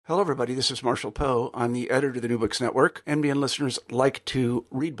Hello, everybody. This is Marshall Poe. I'm the editor of the New Books Network. NBN listeners like to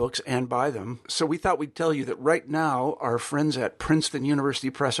read books and buy them. So we thought we'd tell you that right now, our friends at Princeton University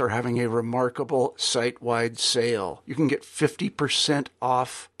Press are having a remarkable site-wide sale. You can get 50%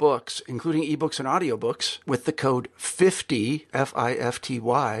 off books, including ebooks and audiobooks, with the code 50,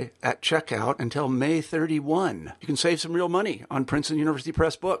 F-I-F-T-Y, at checkout until May 31. You can save some real money on Princeton University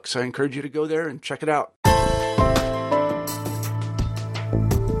Press books. I encourage you to go there and check it out.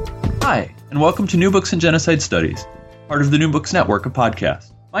 Hi, and welcome to New Books in Genocide Studies, part of the New Books Network of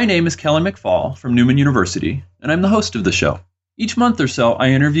podcasts. My name is Kelly McFall from Newman University, and I'm the host of the show. Each month or so, I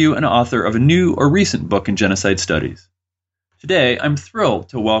interview an author of a new or recent book in genocide studies. Today, I'm thrilled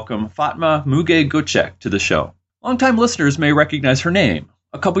to welcome Fatma Müge Göçek to the show. Longtime listeners may recognize her name.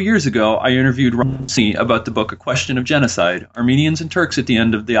 A couple years ago, I interviewed Ramsi about the book A Question of Genocide, Armenians and Turks at the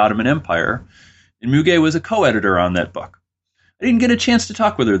End of the Ottoman Empire, and Müge was a co-editor on that book. I didn't get a chance to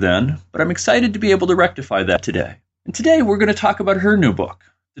talk with her then, but I'm excited to be able to rectify that today. And today we're going to talk about her new book,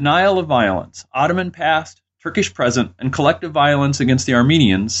 Denial of Violence, Ottoman Past, Turkish Present, and Collective Violence Against the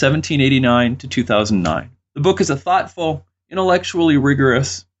Armenians, 1789 to 2009. The book is a thoughtful, intellectually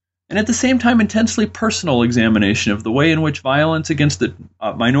rigorous, and at the same time intensely personal examination of the way in which violence against the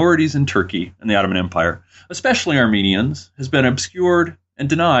minorities in Turkey and the Ottoman Empire, especially Armenians, has been obscured and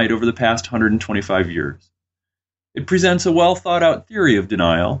denied over the past 125 years. It presents a well-thought-out theory of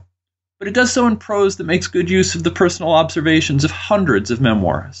denial, but it does so in prose that makes good use of the personal observations of hundreds of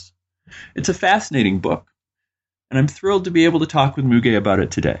memoirists. It's a fascinating book, and I'm thrilled to be able to talk with Müge about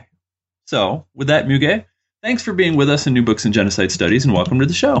it today. So, with that, Müge, thanks for being with us in New Books in Genocide Studies, and welcome to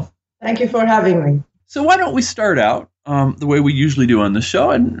the show. Thank you for having me. So why don't we start out the way we usually do on the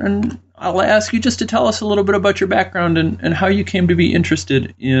show, and I'll ask you just to tell us a little bit about your background and how you came to be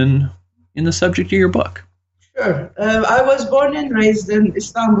interested in the subject of your book. Sure. I was born and raised in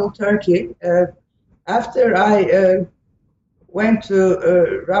Istanbul, Turkey. After I went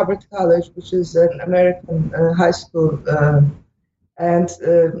to Robert College, which is an American high school, and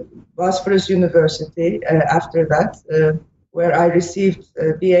Bosphorus University after that, where I received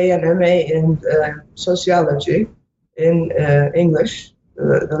BA and MA in sociology in English.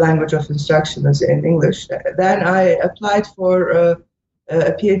 The language of instruction is in English. Then I applied for a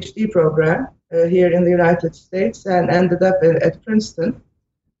PhD program here in the United States and ended up at Princeton,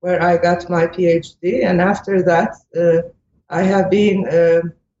 where I got my PhD. And after that, I have been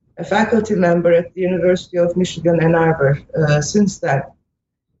a faculty member at the University of Michigan, Ann Arbor since then.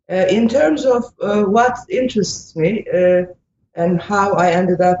 In terms of what interests me and how I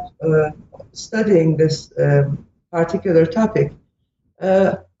ended up studying this particular topic,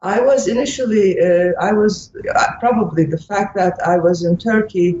 I was initially, probably the fact that I was in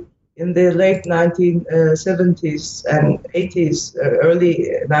Turkey in the late 1970s and 80s,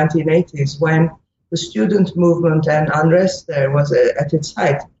 early 1980s, when the student movement and unrest there was at its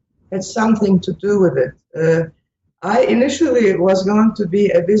height, had something to do with it. I initially was going to be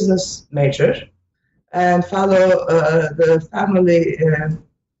a business major and follow the family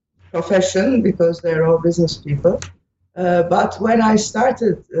profession because they're all business people. But when I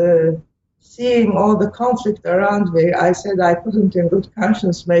started seeing all the conflict around me, I said I couldn't in good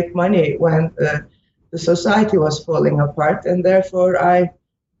conscience make money when the society was falling apart, and therefore I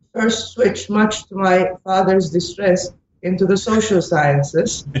first switched, much to my father's distress, into the social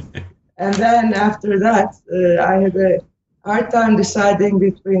sciences. And then after that, I had a hard time deciding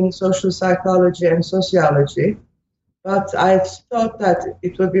between social psychology and sociology. But I thought that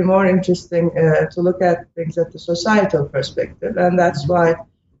it would be more interesting to look at things at the societal perspective, and that's why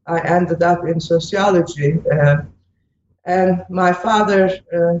I ended up in sociology. And my father,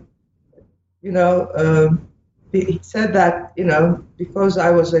 he said that, because I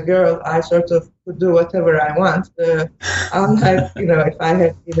was a girl, I sort of could do whatever I want. Unlike, if I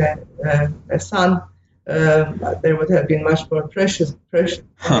had been a son, there would have been much more pressure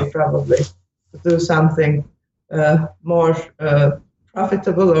probably to do something more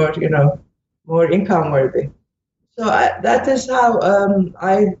profitable or, more income worthy. So that is how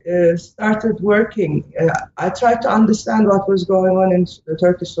I started working. I tried to understand what was going on in the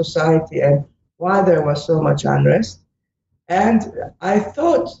Turkish society and why there was so much unrest. And I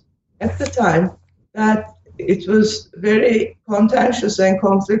thought at the time that it was very contentious and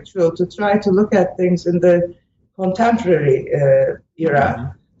conflictual to try to look at things in the contemporary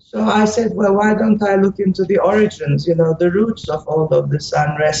era. So I said, well, why don't I look into the origins, the roots of all of this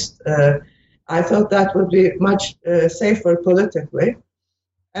unrest? I thought that would be much safer politically.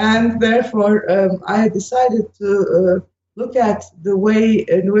 And therefore, I decided to look at the way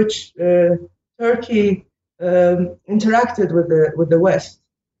in which Turkey interacted with the West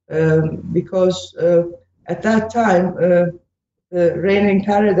because at that time the reigning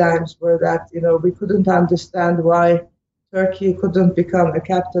paradigms were that we couldn't understand why Turkey couldn't become a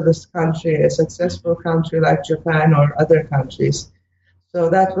capitalist country, a successful country like Japan or other countries. So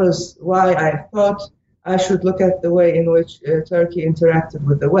that was why I thought I should look at the way in which Turkey interacted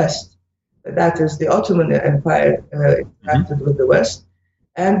with the West. That is, the Ottoman Empire interacted with the West.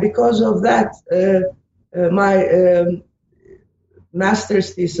 And because of that, my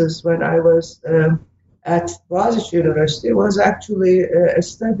master's thesis when I was at Boğaziçi University was actually a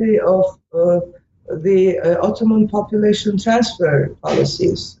study of the Ottoman population transfer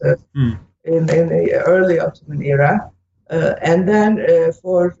policies in the early Ottoman era. And then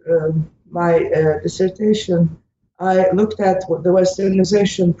for my dissertation, I looked at the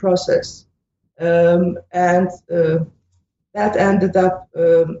Westernization process. And that ended up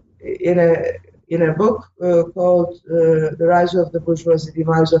in a book called The Rise of the Bourgeoisie,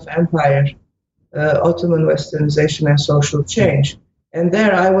 Demise of Empire, Ottoman Westernization and Social Change. And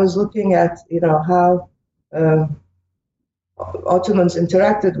there I was looking at, how Ottomans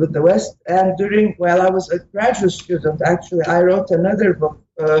interacted with the West. And while I was a graduate student, actually, I wrote another book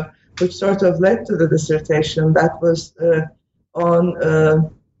which sort of led to the dissertation that was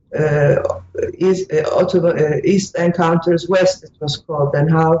on East Encounters West, it was called, and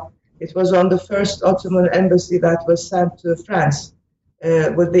how it was on the first Ottoman embassy that was sent to France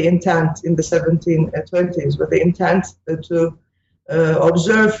with the intent in the 1720s, with the intent to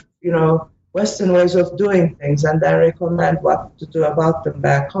observe, Western ways of doing things and then recommend what to do about them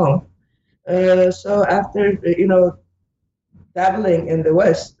back home. So after, dabbling in the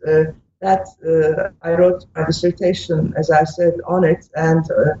West, I wrote my dissertation, as I said, on it, and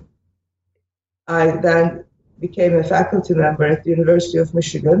I then became a faculty member at the University of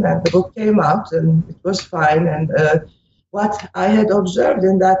Michigan, and the book came out, and it was fine. And what I had observed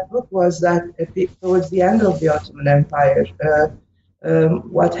in that book was that towards the end of the Ottoman Empire,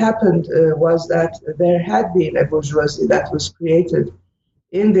 what happened was that there had been a bourgeoisie that was created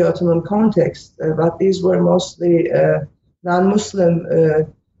in the Ottoman context, but these were mostly non-Muslim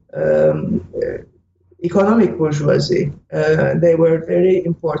economic bourgeoisie. They were very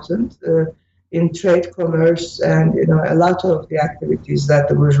important in trade, commerce, and a lot of the activities that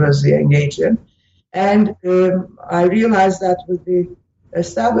the bourgeoisie engage in. And I realized that with the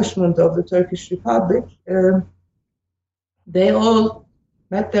establishment of the Turkish Republic, they all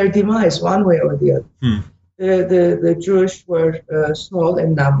met their demise one way or the other. The Jewish were small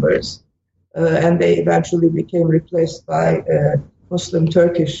in numbers, and they eventually became replaced by Muslim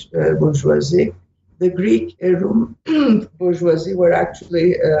Turkish bourgeoisie. The Greek bourgeoisie were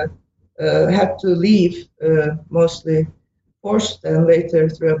actually had to leave, mostly forced and later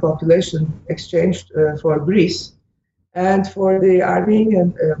through a population exchange for Greece. And for the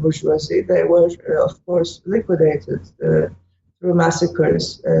Armenian bourgeoisie, they were, of course, liquidated through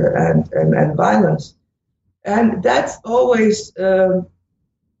massacres and violence. And that's always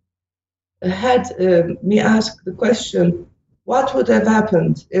had me ask the question, what would have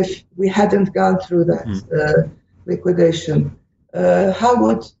happened if we hadn't gone through that liquidation? How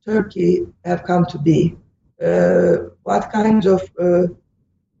would Turkey have come to be? What kinds of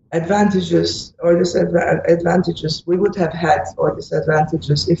advantages or disadvantages we would have had, or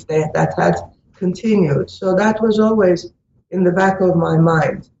disadvantages, if that had continued? So that was always in the back of my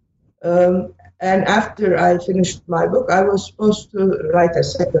mind. And after I finished my book, I was supposed to write a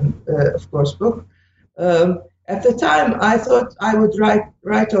second, of course, book. At the time, I thought I would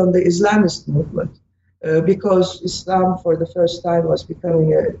write on the Islamist movement, because Islam, for the first time, was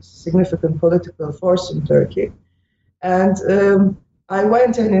becoming a significant political force in Turkey. And I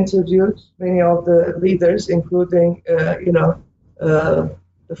went and interviewed many of the leaders, including,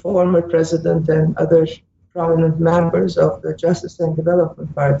 the former president and other prominent members of the Justice and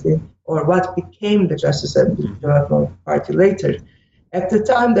Development Party, or what became the Justice and Development Party later. At the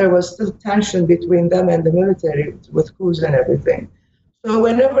time, there was still tension between them and the military with coups and everything. So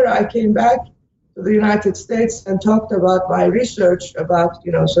whenever I came back to the United States and talked about my research about,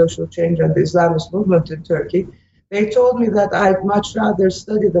 social change and the Islamist movement in Turkey, they told me that I'd much rather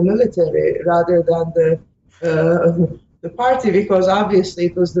study the military rather than the party, because obviously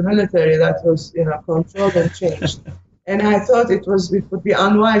it was the military that was, controlled and changed. And I thought it would be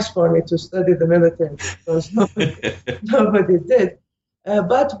unwise for me to study the military, because nobody did.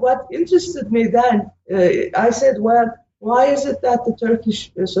 But what interested me then, I said, well, why is it that the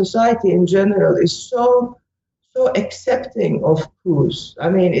Turkish society in general is so accepting of coups? I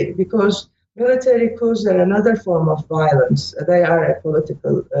mean, because military coups are another form of violence. They are a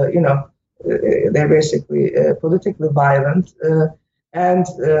political, they're basically politically violent. and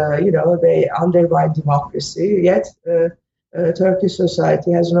they undermine democracy. Yet Turkish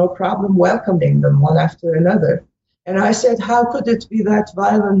society has no problem welcoming them one after another. And I said, how could it be that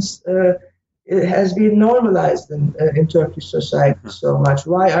violence it has been normalized in Turkish society so much?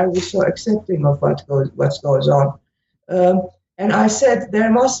 Why are we so accepting of what goes on? And I said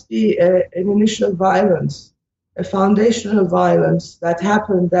there must be an initial violence, a foundational violence that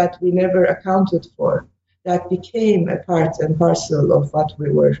happened that we never accounted for, that became a part and parcel of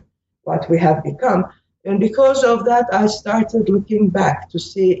what we have become. And because of that, I started looking back to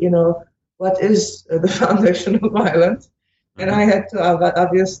see, what is the foundational violence. And I had to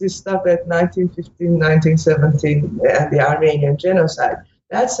obviously stop at 1915, 1917, and the Armenian genocide.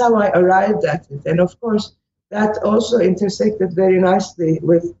 That's how I arrived at it. And of course, that also intersected very nicely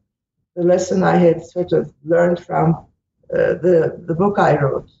with the lesson I had sort of learned from the book I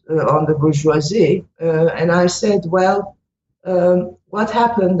wrote on the bourgeoisie. And I said, well, what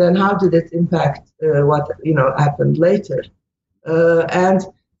happened and how did it impact what happened later? And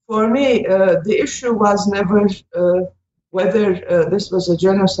for me, the issue was never whether this was a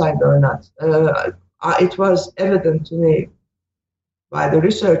genocide or not. It was evident to me by the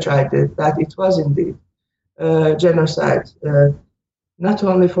research I did that it was indeed genocide, not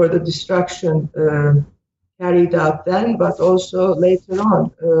only for the destruction carried out then, but also later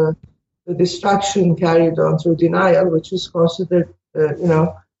on. The destruction carried on through denial, which is considered,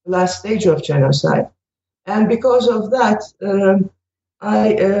 the last stage of genocide. And because of that,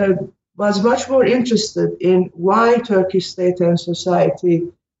 I was much more interested in why Turkish state and society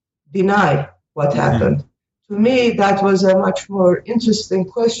deny what happened. To me, that was a much more interesting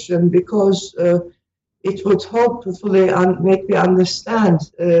question because it would hopefully make me understand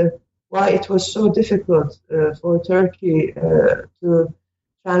why it was so difficult for Turkey to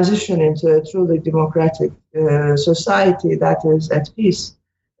transition into a truly democratic society that is at peace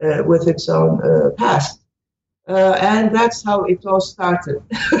with its own past. And that's how it all started.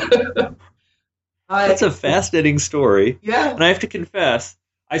 That's a fascinating story. Yeah. And I have to confess,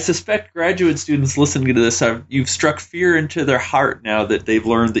 I suspect graduate students listening to this, you've struck fear into their heart now that they've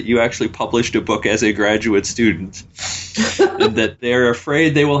learned that you actually published a book as a graduate student, and that they're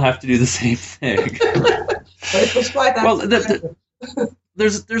afraid they will have to do the same thing. It was quite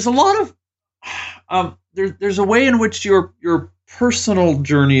there's a lot of there's a way in which your personal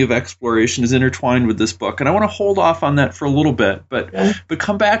journey of exploration is intertwined with this book, and I want to hold off on that for a little bit, but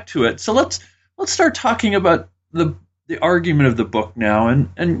come back to it. So let's start talking about the argument of the book now,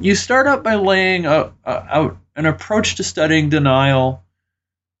 and you start out by laying out an approach to studying denial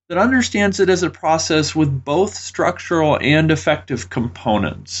that understands it as a process with both structural and affective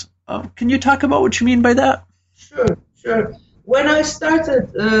components. Can you talk about what you mean by that? Sure. When I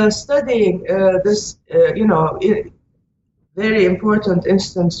started studying this, very important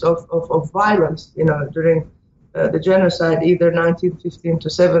instance of violence, during the genocide, either 1915 to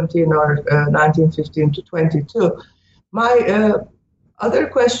 17 or 1915 to 22, my other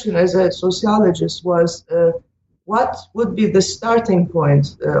question as a sociologist was what would be the starting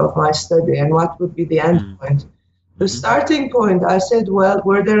point of my study and what would be the end point? The starting point, I said, well,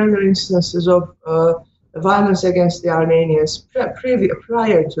 were there other instances of violence against the Armenians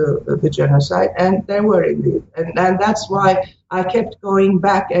prior to the genocide? And there were indeed. And that's why I kept going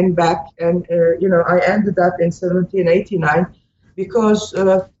back, and I ended up in 1789 because,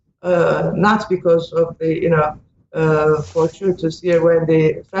 not because of the, fortuitous year when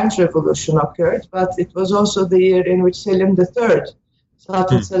the French Revolution occurred, but it was also the year in which Selim III,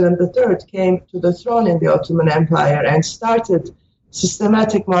 Sultan Selim III, came to the throne in the Ottoman Empire and started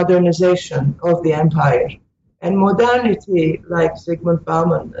systematic modernization of the empire. And modernity, like Zygmunt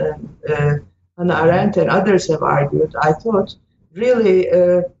Bauman and Hannah Arendt and others have argued, I thought, really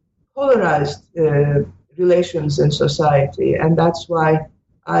polarized relations in society. And that's why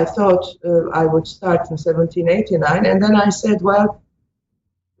I thought I would start in 1789. And then I said, well,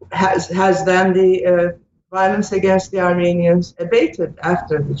 has then the violence against the Armenians abated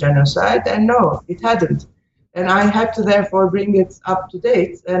after the genocide? And no, it hadn't. And I had to therefore bring it up to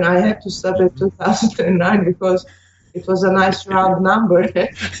date, and I had to stop at 2009 because it was a nice round number.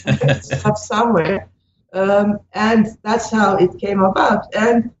 Stop somewhere. And that's how it came about.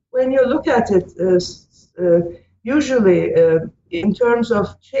 And when you look at it, usually in terms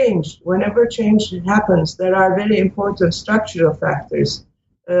of change, whenever change happens, there are very important structural factors,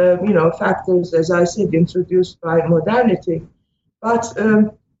 factors, as I said, introduced by modernity. But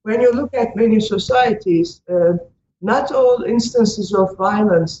when you look at many societies, not all instances of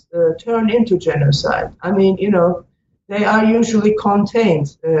violence turn into genocide. I mean, they are usually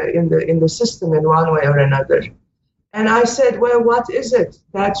contained in the system in one way or another. And I said, well, what is it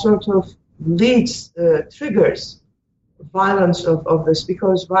that sort of triggers violence of this?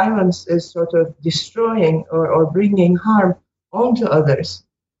 Because violence is sort of destroying or bringing harm onto others.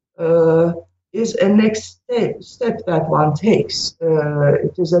 Is a next step that one takes.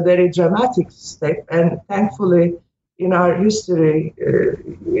 It is a very dramatic step, and thankfully, in our history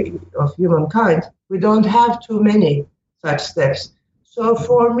of humankind, we don't have too many such steps. So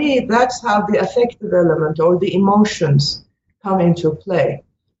for me, that's how the affective element or the emotions come into play.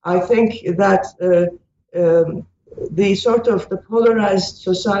 I think that the sort of the polarized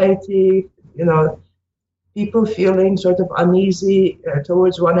society, people feeling sort of uneasy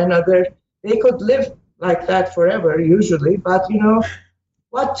towards one another, they could live like that forever, usually. But,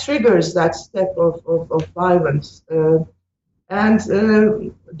 what triggers that step of violence? And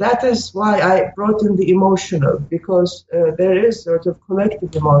that is why I brought in the emotional, because there is sort of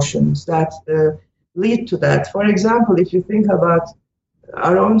collective emotions that lead to that. For example, if you think about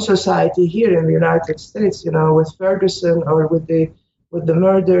our own society here in the United States, with Ferguson or with the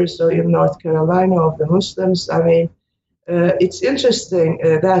murders in North Carolina of the Muslims, I mean, it's interesting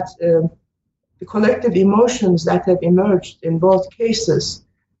that the collective emotions that have emerged in both cases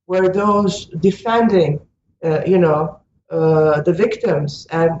were those defending, the victims,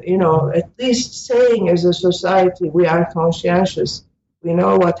 and at least saying as a society we are conscientious, we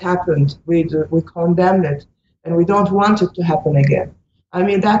know what happened, we condemn it, and we don't want it to happen again. I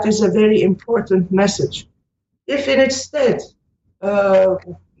mean, that is a very important message. If instead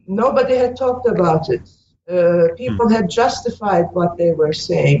nobody had talked about it, people had justified what they were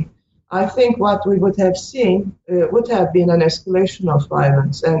saying, I think what we would have seen would have been an escalation of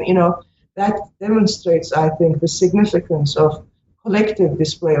violence. And, that demonstrates, I think, the significance of collective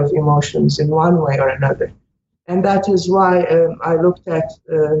display of emotions in one way or another. And that is why I looked at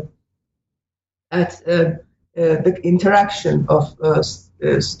the interaction of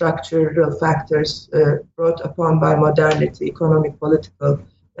structural factors brought upon by modernity, economic, political,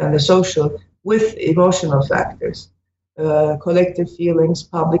 and the social, with emotional factors. Collective feelings,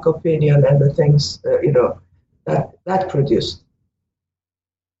 public opinion, and the things that produced.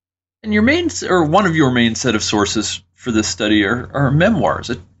 And one of your main set of sources for this study are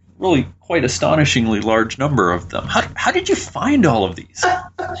memoirs. A really quite astonishingly large number of them. How did you find all of these?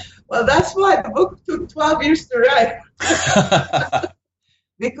 Well, that's why the book took 12 years to write.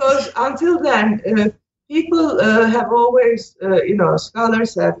 Because until then, people have always,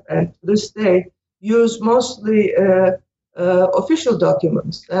 scholars have, and to this day, used mostly official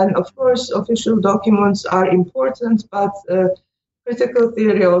documents. And of course, official documents are important, but critical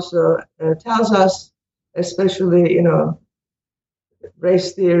theory also tells us, especially,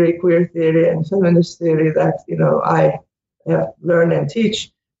 race theory, queer theory, and feminist theory that, I learn and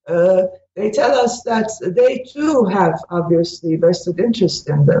teach, they tell us that they too have obviously vested interest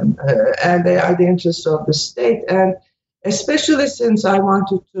in them, and they are the interests of the state. And especially since I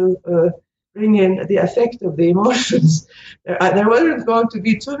wanted to bring in the effect of the emotions, there wasn't going to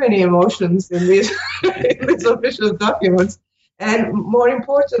be too many emotions in these official documents. And more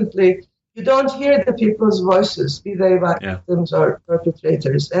importantly, you don't hear the people's voices, be they victims or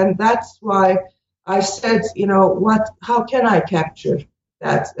perpetrators. And that's why I said, how can I capture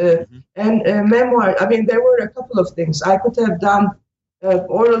that? And memoir, I mean, there were a couple of things. I could have done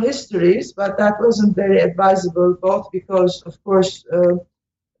oral histories, but that wasn't very advisable, both because, of course,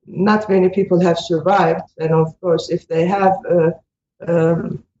 not many people have survived. And of course, if they have,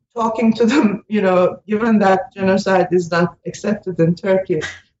 talking to them, given that genocide is not accepted in Turkey,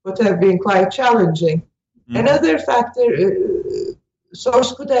 would have been quite challenging. Another factor,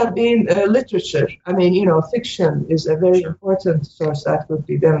 source could have been literature. I mean, fiction is a very important source that could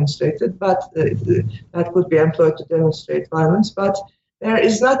be demonstrated, but that could be employed to demonstrate violence. But there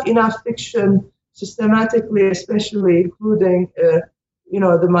is not enough fiction systematically, especially including,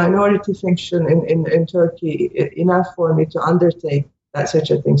 the minority fiction in Turkey, enough for me to undertake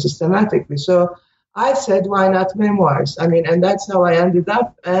such a thing systematically. So I said, why not memoirs? I mean, and that's how I ended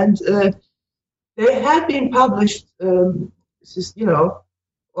up. And they have been published,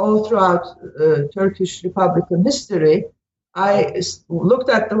 all throughout Turkish Republican history. I looked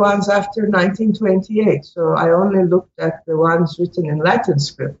at the ones after 1928, so I only looked at the ones written in Latin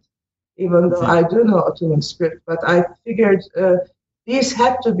script, even though I do know Ottoman script. But I figured these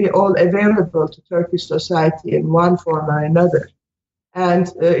had to be all available to Turkish society in one form or another. And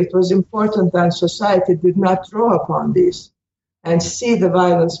it was important that society did not draw upon these and see the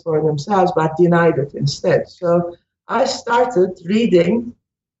violence for themselves, but denied it instead. So I started reading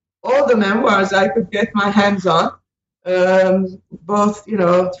all the memoirs I could get my hands on, both,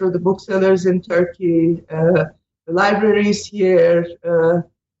 through the booksellers in Turkey, libraries here,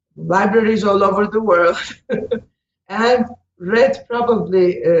 libraries all over the world, and read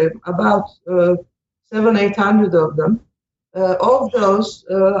probably about 700-800 of them. Of those,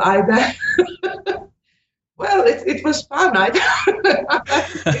 I then, well, it was fun. What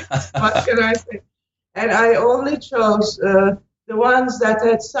can I say? And I only chose the ones that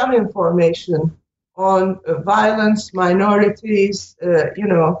had some information on violence, minorities,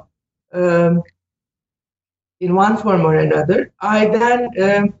 in one form or another. I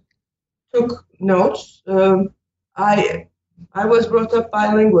then took notes. I was brought up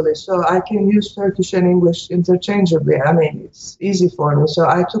bilingually, so I can use Turkish and English interchangeably. I mean, it's easy for me. So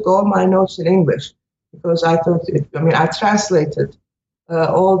I took all my notes in English because I thought I translated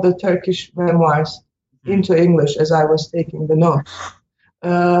all the Turkish memoirs into English as I was taking the notes.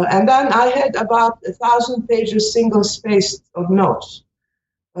 And then I had about 1,000 pages single-spaced of notes.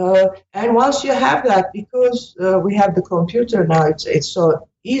 And once you have that, because we have the computer now, it's so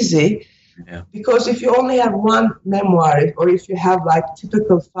easy. Yeah. Because if you only have one memoir, or if you have like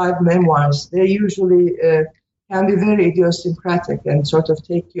typical 5 memoirs, they usually can be very idiosyncratic and sort of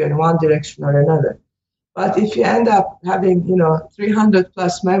take you in one direction or another. But if you end up having, 300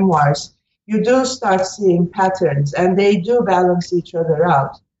 plus memoirs, you do start seeing patterns, and they do balance each other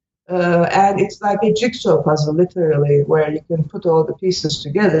out. And it's like a jigsaw puzzle, literally, where you can put all the pieces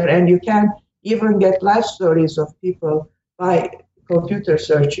together, and you can even get life stories of people by computer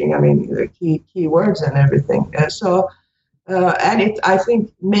searching. I mean, the keywords and everything. And it, I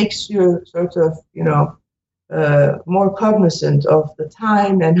think, makes you sort of, more cognizant of the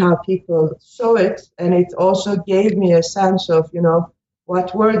time and how people saw it. And it also gave me a sense of,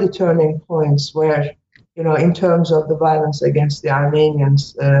 what were the turning points where, in terms of the violence against the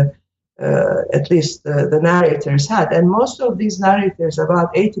Armenians, at least the narrators had. And most of these narrators,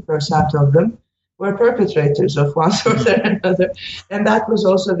 about 80% of them, were perpetrators of one sort or another. And that was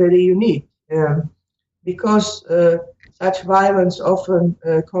also very unique because such violence often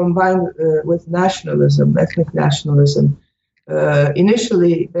combined with nationalism, ethnic nationalism.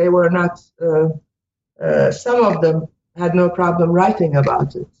 Initially, they were not, some of them had no problem writing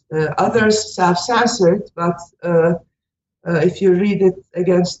about it. Others self-censored, but if you read it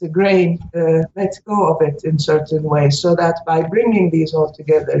against the grain, let go of it in certain ways, so that by bringing these all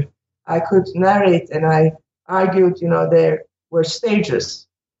together, I could narrate, and I argued, there were stages,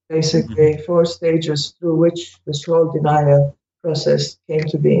 basically 4 stages through which this whole denial process came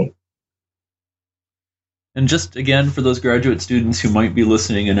to be. And just again, for those graduate students who might be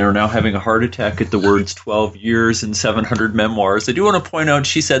listening and are now having a heart attack at the words 12 years and 700 memoirs, I do want to point out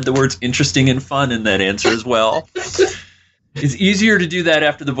she said the words interesting and fun in that answer as well. It's easier to do that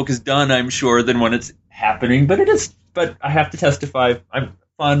after the book is done, I'm sure, than when it's happening. But I have to testify,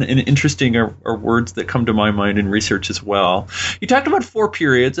 fun and interesting are words that come to my mind in research as well. You talked about 4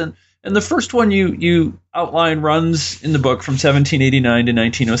 periods, and the first one you outline runs in the book from 1789 to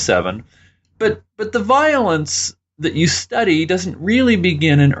 1907. But the violence that you study doesn't really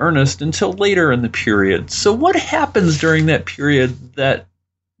begin in earnest until later in the period. So what happens during that period that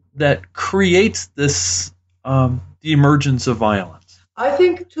creates this the emergence of violence? I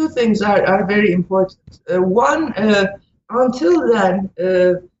think 2 things are very important. One, until then,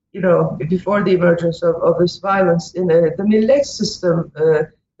 before the emergence of this violence, in the millet system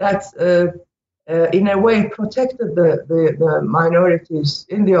that in a way protected the minorities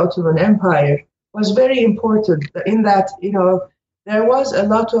in the Ottoman Empire was very important in that, there was a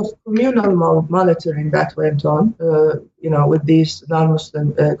lot of communal monitoring that went on, with these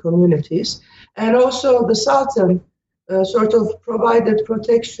non-Muslim communities. And also the Sultan sort of provided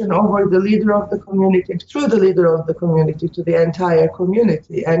protection over the leader of the community, through the leader of the community to the entire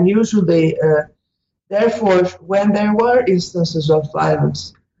community. And usually, therefore, when there were instances of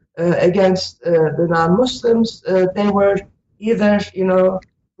violence against the non-Muslims, they were either,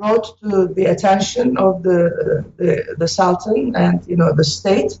 brought to the attention of the Sultan and, the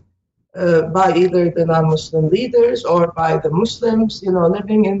state by either the non-Muslim leaders or by the Muslims,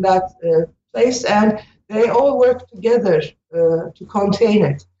 living in that place. And they all worked together to contain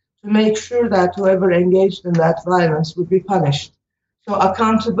it, to make sure that whoever engaged in that violence would be punished. So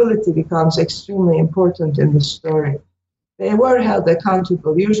accountability becomes extremely important in this story. They were held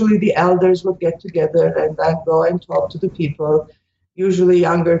accountable. Usually the elders would get together and then go and talk to the people, usually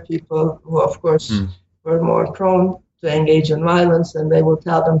younger people who, of course, were more prone to engage in violence, and they would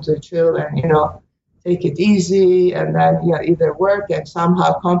tell them to chill and, take it easy, and then either work and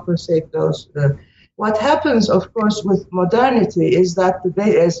somehow compensate those. What happens, of course, with modernity is that,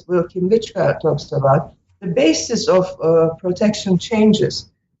 as Wilkin Lichka talks about, the basis of protection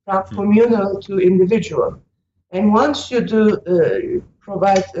changes from communal to individual. And once you do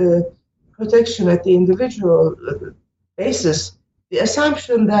provide protection at the individual basis, the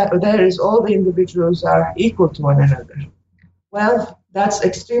assumption that there is all the individuals are equal to one another. Well, that's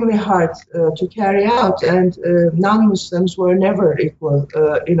extremely hard to carry out, and non-Muslims were never equal,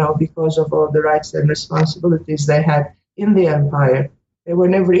 because of all the rights and responsibilities they had in the empire. They were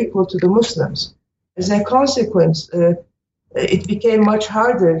never equal to the Muslims. As a consequence, it became much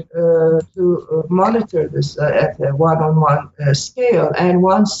harder to monitor this at a one-on-one scale. And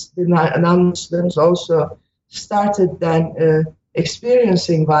once the non-Muslims also started then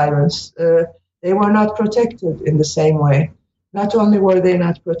experiencing violence, they were not protected in the same way. Not only were they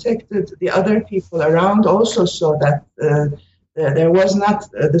not protected, the other people around also saw that there was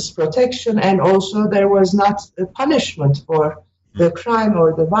not this protection, and also there was not a punishment for the crime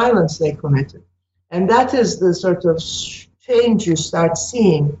or the violence they committed. And that is the sort of change you start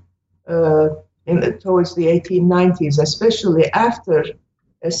seeing towards the 1890s, especially after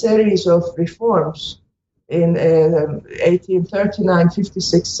a series of reforms in 1839,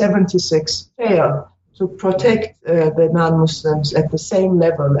 56, 76 failed to protect the non-Muslims at the same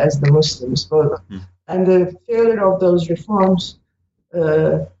level as the Muslims. And the failure of those reforms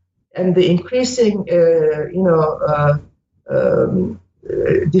and the increasing,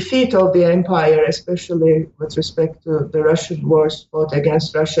 defeat of the empire, especially with respect to the Russian wars fought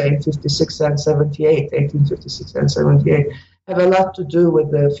against Russia in 1856 and 78, have a lot to do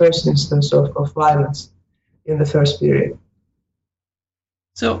with the first instance of violence in the first period.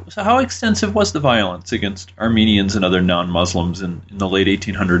 So how extensive was the violence against Armenians and other non-Muslims in the late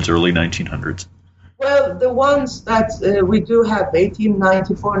 1800s, early 1900s? Well, the ones that we do have,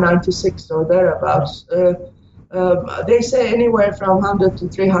 1894, 96 or thereabouts, they say anywhere from 100 to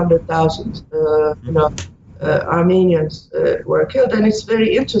 300,000, Armenians were killed. And it's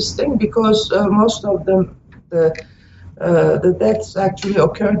very interesting because most of them, the deaths actually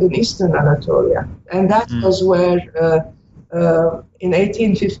occurred in eastern Anatolia. And that was where, in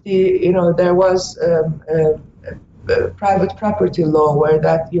 1850, there was private property law where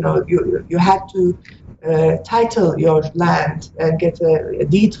that, you had to title your land and get a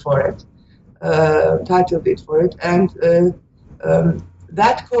deed for it. Title deed for it, and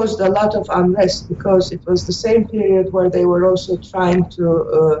that caused a lot of unrest because it was the same period where they were also trying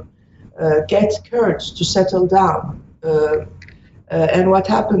to get Kurds to settle down. And what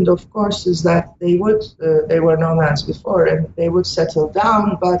happened, of course, is that they were nomads before, and they would settle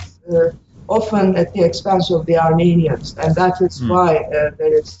down, but often at the expense of the Armenians, and that is why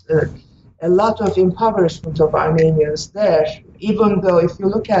there is a lot of impoverishment of Armenians there, even though if you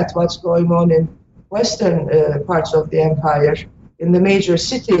look at what's going on in western parts of the empire, in the major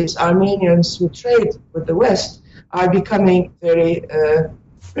cities, Armenians who trade with the West are becoming very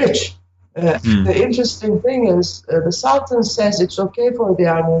rich. The interesting thing is the Sultan says it's okay for the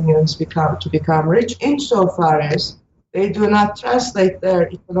Armenians to become rich insofar as they do not translate their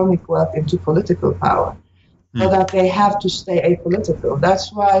economic wealth into political power, so that they have to stay apolitical.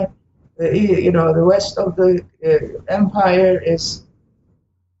 That's why the west of the empire is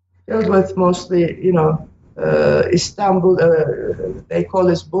filled with mostly, Istanbul, they call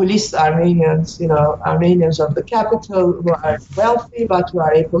it Bolis Armenians, Armenians of the capital who are wealthy but who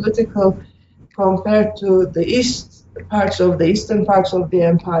are apolitical, compared to the eastern parts of the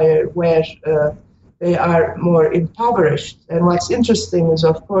empire where they are more impoverished. And what's interesting is,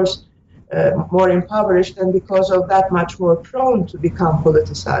 of course, more impoverished and because of that much more prone to become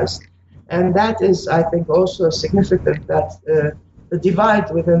politicized. And that is, I think, also significant that the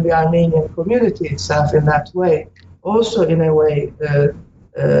divide within the Armenian community itself in that way also, in a way,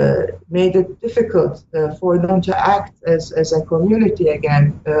 made it difficult for them to act as a community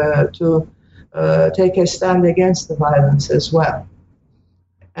again, to take a stand against the violence as well.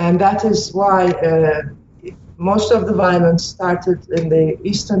 And that is why most of the violence started in the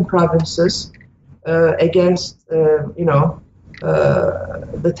eastern provinces against,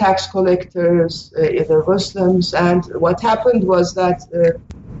 the tax collectors, the Muslims. And what happened was that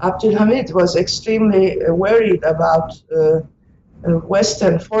Abdülhamid was extremely worried about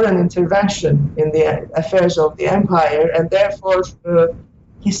Western foreign intervention in the affairs of the empire, and therefore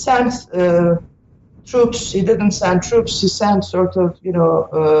he sent troops. He didn't send troops. He sent sort of,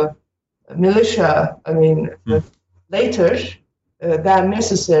 militia. Later than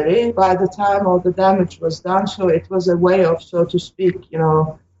necessary. By the time all the damage was done, so it was a way of, so to speak,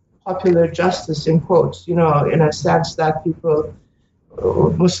 popular justice in quotes. In a sense that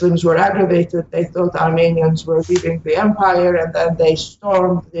Muslims were aggravated. They thought Armenians were leaving the empire, and then they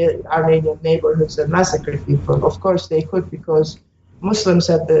stormed the Armenian neighborhoods and massacred people. Of course, they could because Muslims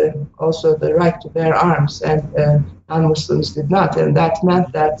had also the right to bear arms, and non-Muslims did not. And that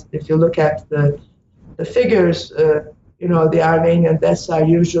meant that if you look at the figures, the Armenian deaths are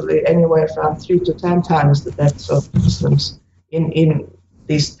usually anywhere from 3 to 10 times the deaths of Muslims in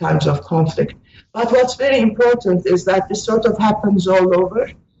these times of conflict. But what's very important is that this sort of happens all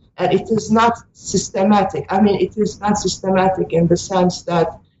over, and it is not systematic. I mean, it is not systematic in the sense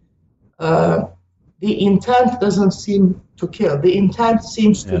that the intent doesn't seem to kill. The intent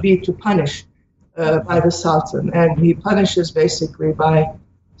seems to be to punish by the Sultan, and he punishes basically by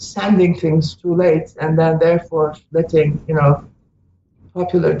sending things too late, and then therefore letting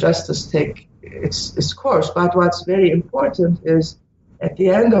popular justice take its course. But what's very important is at the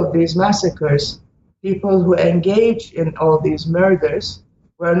end of these massacres, people who engage in all these murders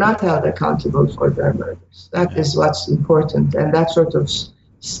were not held accountable for their murders. That is what's important, and that sort of,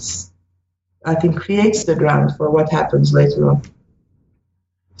 I think, creates the ground for what happens later on.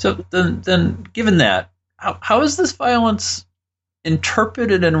 So then given that, how is this violence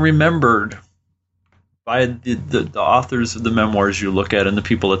interpreted and remembered by the authors of the memoirs you look at and the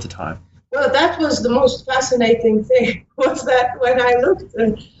people at the time? Well, that was the most fascinating thing, was that when I looked,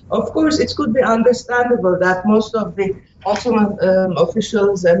 of course, it could be understandable that most of the Ottoman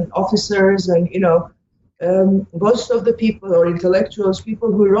officials and officers and, most of the people or intellectuals,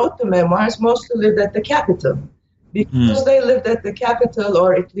 people who wrote the memoirs, mostly lived at the capital. Because they lived at the capital,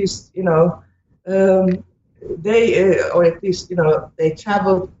 or at least, they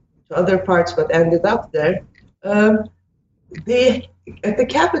traveled to other parts but ended up there. At the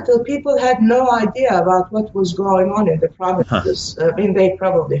capital, people had no idea about what was going on in the provinces. I mean, they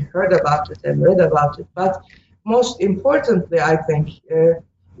probably heard about it and read about it. But most importantly, I think,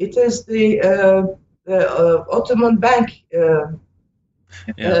 it is the Ottoman Bank,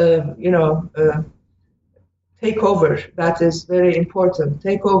 takeover that is very important.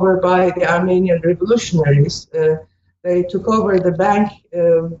 Takeover by the Armenian revolutionaries. They took over the bank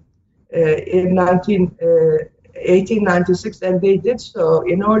in 1896, and they did so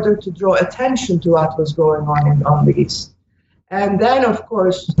in order to draw attention to what was going on the East. And then, of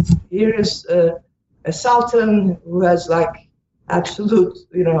course, here is a sultan who has absolute,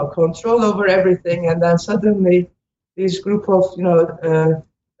 control over everything, and then suddenly this group of,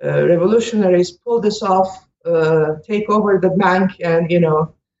 revolutionaries pull this off, take over the bank, and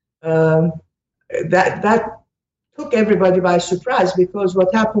that took everybody by surprise, because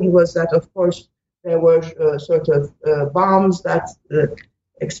what happened was that, of course, there were bombs that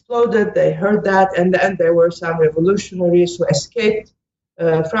exploded. They heard that, and then there were some revolutionaries who escaped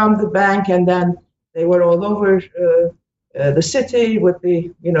from the bank, and then they were all over the city with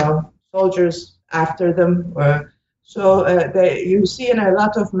the soldiers after them. You see in a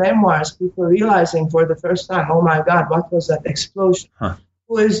lot of memoirs people realizing for the first time, oh my God, what was that explosion?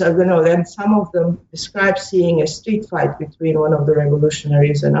 Who is, then some of them describe seeing a street fight between one of the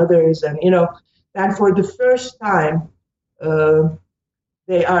revolutionaries and others, and then for the first time,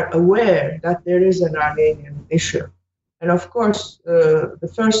 they are aware that there is an Armenian issue. And of course, the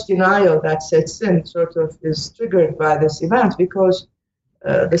first denial that sets in is triggered by this event, because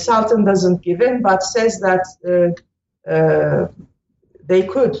the Sultan doesn't give in, but says that the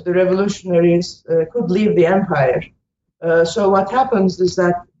revolutionaries could leave the empire. So what happens is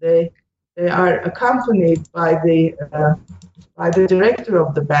that they are accompanied by the director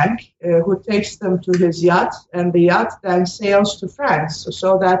of the bank, who takes them to his yacht, and the yacht then sails to France,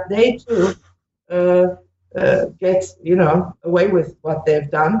 so that they too get away with what they've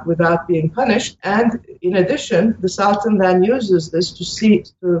done without being punished. And in addition, the Sultan then uses this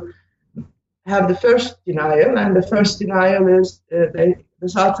to have the first denial, and the first denial is the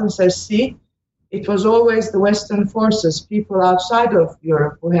Sultan says, see, it was always the Western forces, people outside of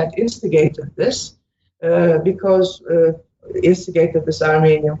Europe, who had instigated this, instigated this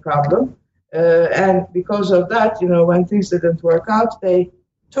Armenian problem. And because of that, when things didn't work out, they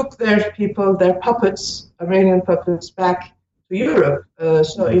took their people, their puppets, Armenian puppets, back to Europe.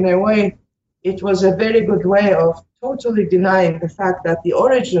 So in a way, it was a very good way of totally denying the fact that the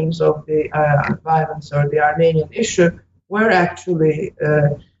origins of the violence or the Armenian issue were actually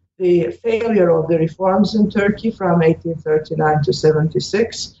the failure of the reforms in Turkey from 1839 to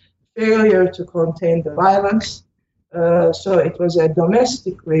 76, failure to contain the violence. So it was a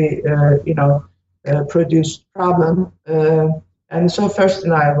domestically, produced problem. And so first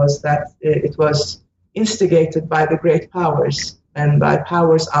denial was that it was instigated by the great powers and by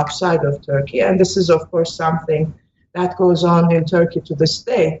powers outside of Turkey. And this is, of course, something that goes on in Turkey to this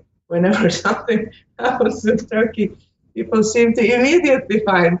day. Whenever something happens in Turkey, people seem to immediately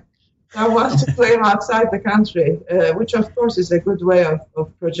find that wants to claim outside the country, which of course is a good way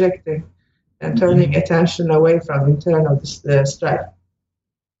of projecting and turning attention away from internal strife.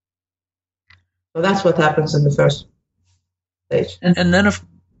 So that's what happens in the first stage. And then if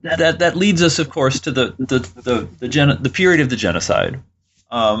that leads us, of course, to the period of the genocide,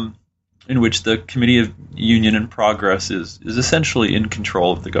 in which the Committee of Union and Progress is essentially in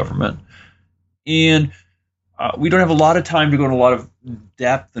control of the government. And we don't have a lot of time to go into a lot of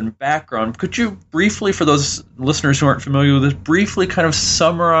depth and background. Could you briefly, for those listeners who aren't familiar with this, briefly kind of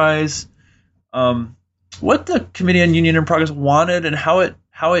summarize what the Committee on Union and Progress wanted and how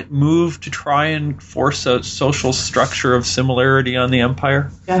it moved to try and force a social structure of similarity on the empire?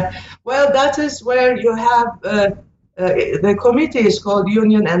 Yeah, well, that is where you have the committee is called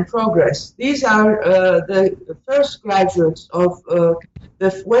Union and Progress. These are the first graduates of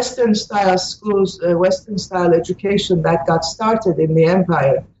the Western-style schools, Western-style education that got started in the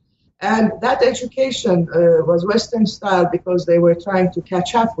empire. And that education was Western-style because they were trying to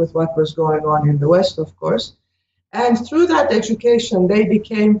catch up with what was going on in the West, of course. And through that education, they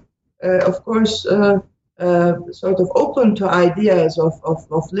became, of course, sort of open to ideas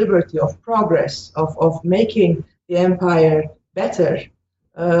of liberty, of progress, of making the empire better.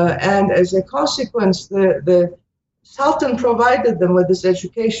 And as a consequence, the Sultan provided them with this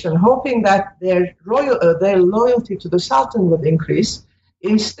education, hoping that their loyalty to the Sultan would increase.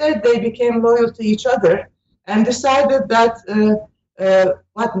 Instead, they became loyal to each other and decided that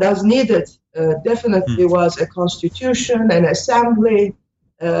what was needed definitely was a constitution, an assembly,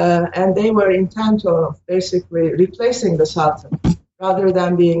 and they were intent of basically replacing the Sultan rather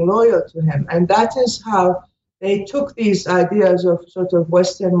than being loyal to him. And that is how they took these ideas of sort of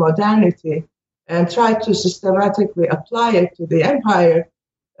Western modernity and tried to systematically apply it to the empire.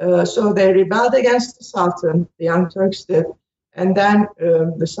 So they rebelled against the Sultan, the Young Turks did, and then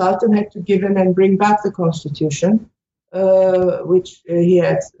the Sultan had to give in and bring back the constitution, which he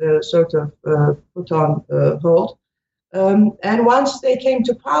had sort of put on hold. And once they came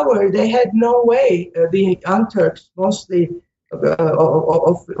to power, they had no way, the Young Turks, mostly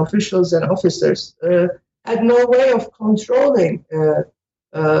officials and officers, had no way of controlling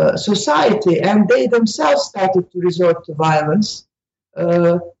society, and they themselves started to resort to violence.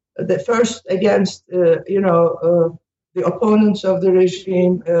 The first against, the opponents of the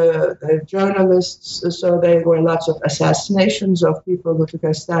regime, the journalists, so there were lots of assassinations of people who took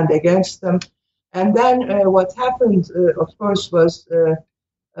a stand against them. And then what happened, of course, was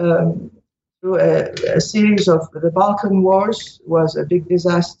through a series of the Balkan Wars was a big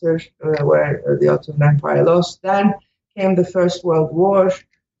disaster where the Ottoman Empire lost. Then came the First World War,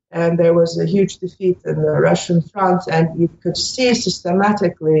 and there was a huge defeat in the Russian front, and you could see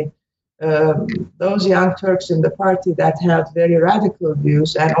systematically those Young Turks in the party that had very radical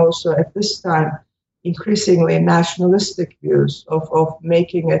views, and also at this time increasingly nationalistic views of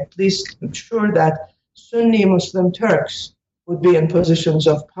making at least sure that Sunni Muslim Turks would be in positions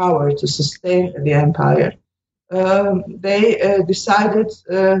of power to sustain the empire. They decided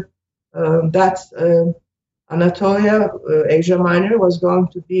that Anatolia, Asia Minor, was going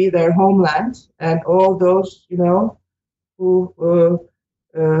to be their homeland, and all those, who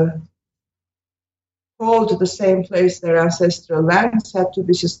called the same place their ancestral lands had to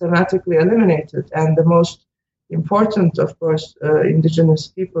be systematically eliminated. And the most important, of course, indigenous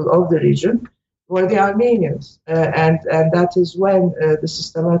people of the region were the Armenians. And that is when the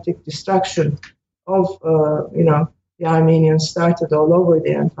systematic destruction of, the Armenians started all over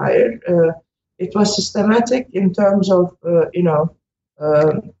the empire. It was systematic in terms of,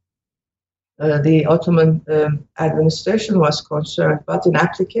 the Ottoman administration was concerned, but in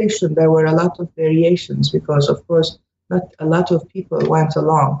application there were a lot of variations because, of course, not a lot of people went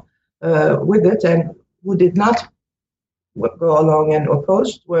along with it, and who did not go along and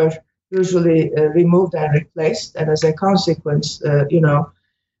opposed were usually removed and replaced, and as a consequence,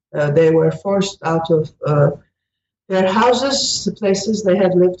 they were forced out of their houses, the places they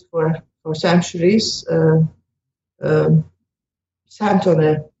had lived for centuries, sent on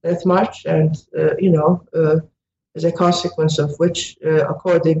a death march, and, as a consequence of which,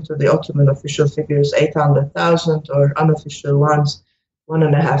 according to the Ottoman official figures, 800,000, or unofficial ones,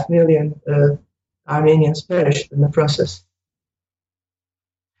 1.5 million Armenians perished in the process.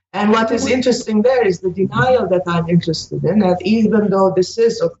 And what is interesting there is the denial that I'm interested in, that even though this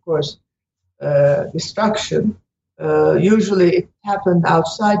is, of course, destruction, usually it happened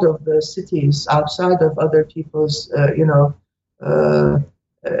outside of the cities, outside of other people's,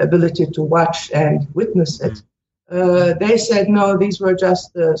 ability to watch and witness it. They said, no, these were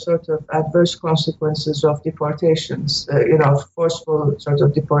just the sort of adverse consequences of deportations, forceful sort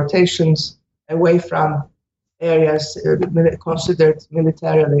of deportations away from areas considered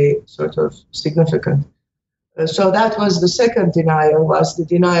militarily sort of significant. So that was the second denial, was the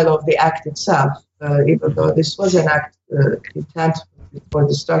denial of the act itself. Even though this was an act intent for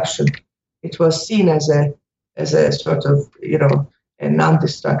destruction, it was seen as a sort of, a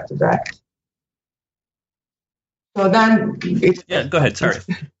non-destructive act. So then... go ahead, sorry.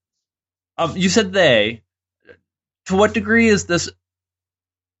 You said they. To what degree is the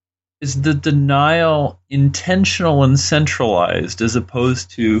denial intentional and centralized as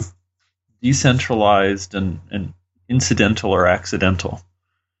opposed to decentralized and incidental or accidental?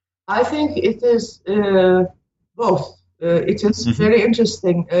 I think it is both. It is very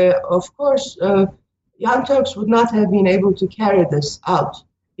interesting. Of course, Young Turks would not have been able to carry this out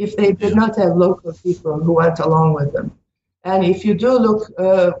if they did not have local people who went along with them. And if you do look,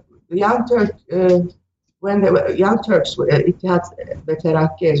 Young Turks, when they were Young Turks, İttihat ve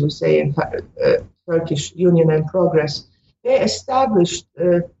Terakki, as we say in Turkish, Union and Progress, they established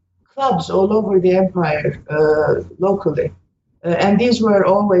clubs all over the empire locally. And these were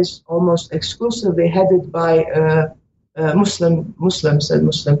always almost exclusively headed by Muslims and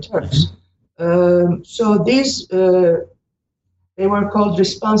Muslim Turks. So these, they were called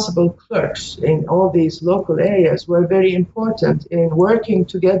responsible clerks in all these local areas, were very important in working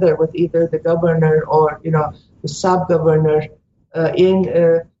together with either the governor or, the sub-governor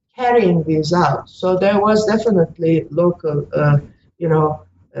in carrying these out. So there was definitely local,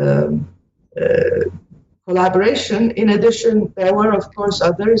 collaboration. In addition, there were, of course,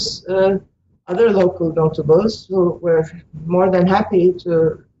 other local notables who were more than happy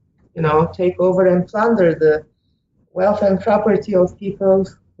to, take over and plunder the wealth and property of people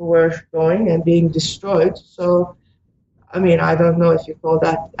who were going and being destroyed. So, I mean, I don't know if you call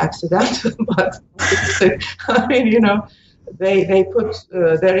that accidental, but they put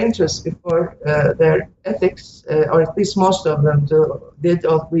their interests before their ethics, or at least most of them did.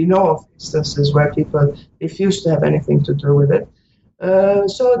 We know of instances where people refused to have anything to do with it.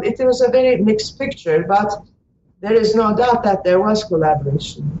 So it was a very mixed picture, but there is no doubt that there was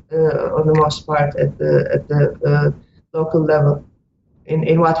collaboration on the most part at the local level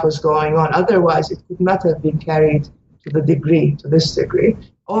in what was going on. Otherwise, it could not have been carried to this degree.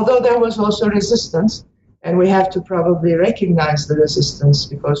 Although there was also resistance, and we have to probably recognize the resistance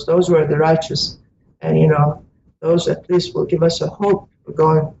because those were the righteous, and those at least will give us a hope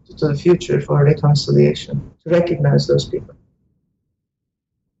going to the future for reconciliation, to recognize those people.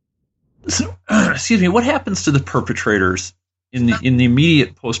 So, excuse me, what happens to the perpetrators in the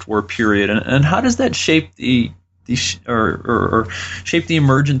immediate post-war period, and how does that shape shape the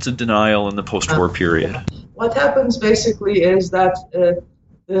emergence of denial in the post-war period? What happens basically is that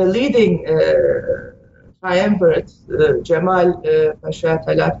the leading triumvirate, Cemal Pasha,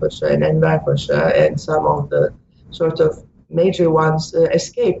 Talat Pasha, and Enver Pasha, and some of the sort of major ones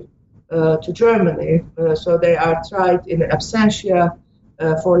escape to Germany. So they are tried in absentia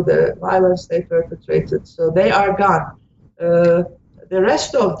for the violence they perpetrated. So they are gone. The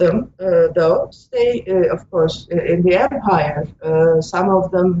rest of them, though, stay, of course, in the empire. Some of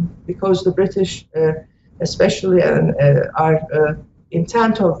them, because the British, especially, are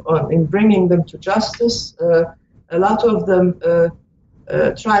intent in bringing them to justice. A lot of them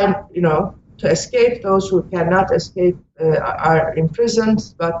try, to escape. Those who cannot escape are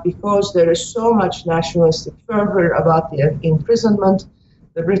imprisoned. But because there is so much nationalistic fervor about the imprisonment,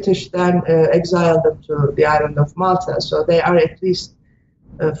 the British then exiled them to the island of Malta. So they are at least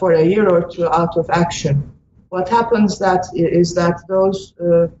for a year or two out of action. What happens is that those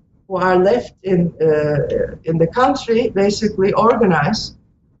who are left in the country basically organize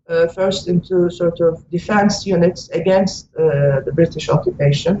first into sort of defense units against the British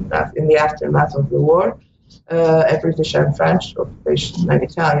occupation in the aftermath of the war, a British and French occupation and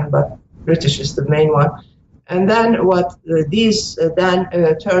Italian, but British is the main one. And then what these then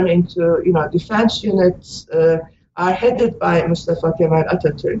turn into, defense units are headed by Mustafa Kemal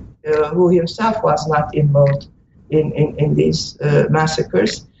Atatürk, who himself was not involved in these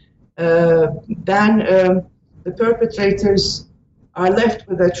massacres. Then the perpetrators are left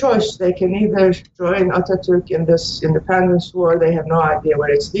with a choice. They can either join Atatürk in this independence war, they have no idea where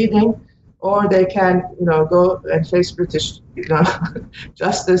it's leading, or they can, go and face British,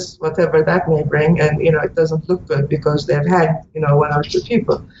 justice, whatever that may bring, and, it doesn't look good because they've had, one or two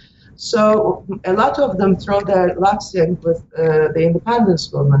people. So a lot of them throw their lots in with the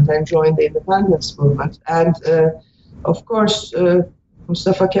independence movement and join the independence movement. And, of course,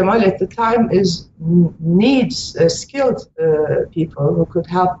 Mustafa Kemal at the time needs skilled people who could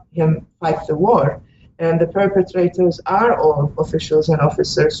help him fight the war. And the perpetrators are all officials and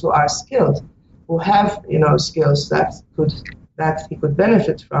officers who are skilled, who have, skills that he could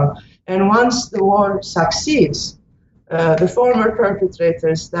benefit from. And once the war succeeds, the former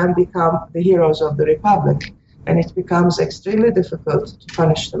perpetrators then become the heroes of the Republic, and it becomes extremely difficult to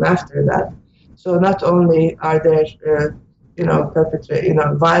punish them after that. So not only are there,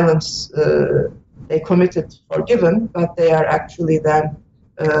 violence they committed forgiven, but they are actually then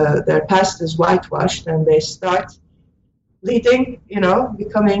their past is whitewashed, and they start leading,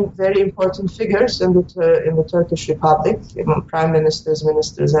 becoming very important figures in the Turkish Republic, prime ministers,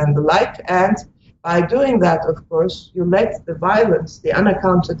 ministers, and the like. And by doing that, of course, you let the violence, the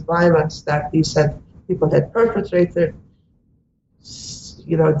unaccounted violence that these people had perpetrated,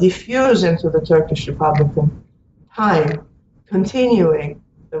 diffuse into the Turkish Republican time, continuing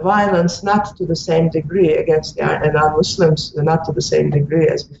the violence not to the same degree against the non-Muslims, not to the same degree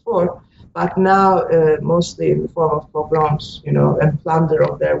as before, but now mostly in the form of pogroms, and plunder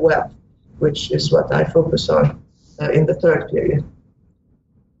of their wealth, which is what I focus on in the third period.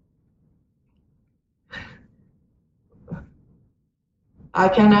 I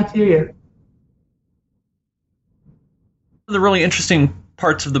cannot hear you. One of the really interesting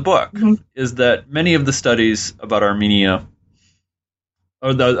parts of the book is that many of the studies about Armenia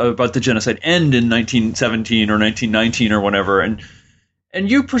or about the genocide end in 1917 or 1919 or whatever, and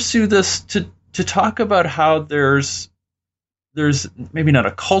you pursue this to talk about how there's maybe not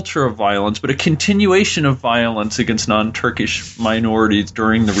a culture of violence, but a continuation of violence against non-Turkish minorities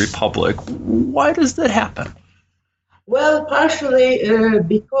during the Republic. Why does that happen? Well, partially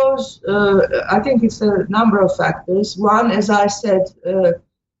because I think it's a number of factors. One, as I said,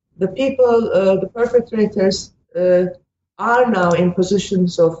 the people, the perpetrators, are now in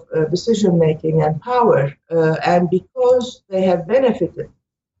positions of decision-making and power, and because they have benefited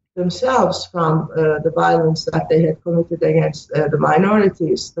themselves from the violence that they had committed against the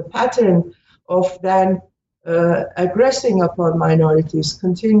minorities, the pattern of then aggressing upon minorities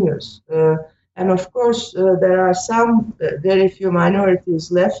continues. And of course, there are some very few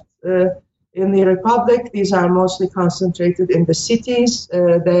minorities left in the Republic. These are mostly concentrated in the cities.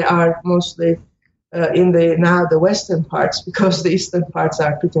 They are mostly in the western parts, because the eastern parts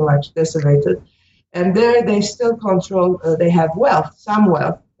are pretty much desolated. And there they still control, they have wealth, some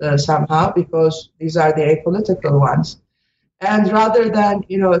wealth somehow, because these are the apolitical ones. And rather than,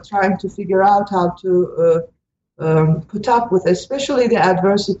 trying to figure out how to put up with especially the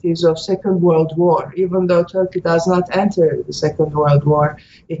adversities of Second World War. Even though Turkey does not enter the Second World War,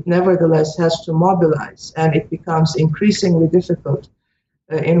 it nevertheless has to mobilize, and it becomes increasingly difficult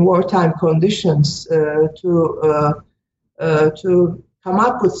in wartime conditions to come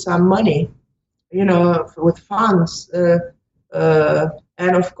up with some money, with funds.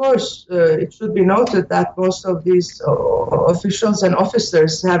 And of course, it should be noted that most of these officials and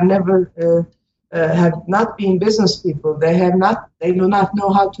officers have not been business people. They do not know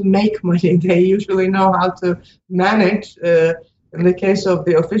how to make money. They usually know how to manage, in the case of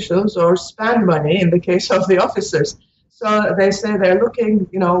the officials, or spend money in the case of the officers. So they say they're looking,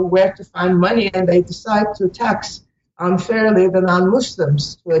 where to find money, and they decide to tax unfairly the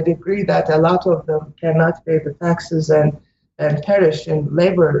non-Muslims to a degree that a lot of them cannot pay the taxes and perish in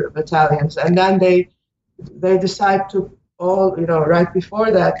labor battalions. And then they decide to all, right before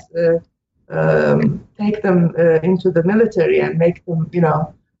that, take them into the military and make them,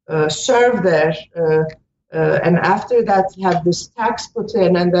 serve there. And after that, have this tax put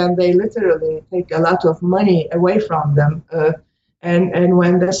in, and then they literally take a lot of money away from them. And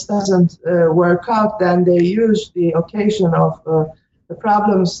when this doesn't work out, then they use the occasion of the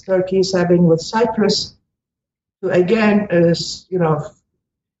problems Turkey is having with Cyprus to again, to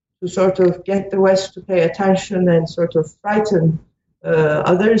sort of get the West to pay attention and sort of frighten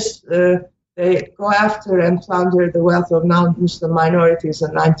others. They go after and plunder the wealth of non-Muslim minorities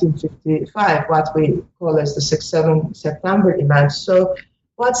in 1955, what we call as the 6-7 September events. So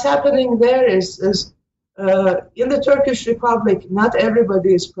what's happening there is in the Turkish Republic, not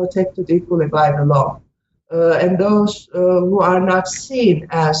everybody is protected equally by the law. And those who are not seen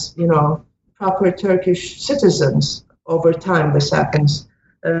as, proper Turkish citizens, over time this happens.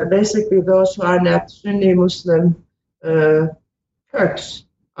 Basically, those who are not Sunni Muslim Turks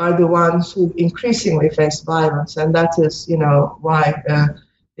are the ones who increasingly face violence, and that is, why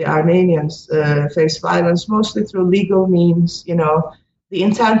the Armenians face violence, mostly through legal means. The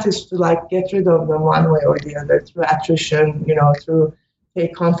intent is to get rid of them one way or the other, through attrition, through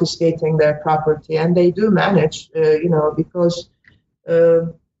confiscating their property, and they do manage, because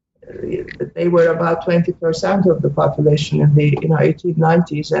they were about 20% of the population in the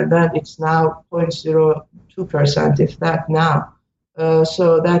 1890s, and then it's now 0.02%, if that now.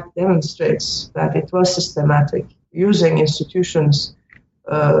 So that demonstrates that it was systematic, using institutions.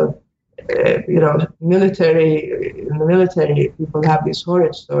 Military. In the military, people have these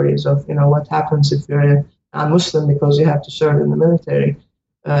horrid stories of what happens if you're a Muslim because you have to serve in the military.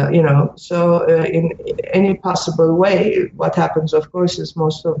 So in any possible way, what happens, of course, is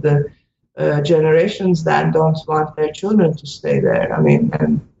most of the generations then don't want their children to stay there.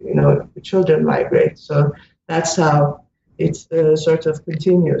 The children migrate. So that's how it sort of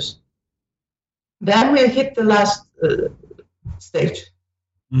continues. Then we hit the last stage.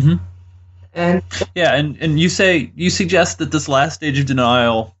 Mm-hmm. And you suggest that this last stage of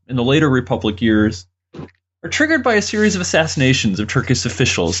denial in the later Republic years are triggered by a series of assassinations of Turkish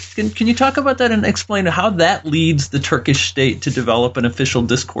officials. Can you talk about that and explain how that leads the Turkish state to develop an official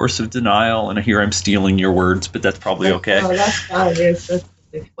discourse of denial? And here I'm stealing your words, but that's probably okay. No, that's fine. Yes,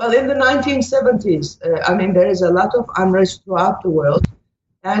 well, in the 1970s, there is a lot of unrest throughout the world,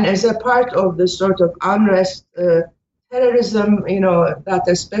 and as a part of this sort of unrest, terrorism, that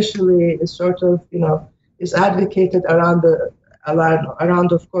especially is sort of, is advocated around,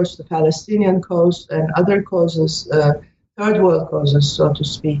 of course, the Palestinian cause and other causes, third world causes, so to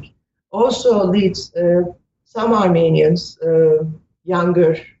speak, also leads some Armenians,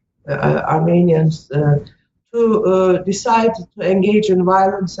 younger Armenians, to decide to engage in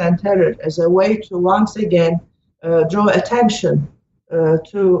violence and terror as a way to once again draw attention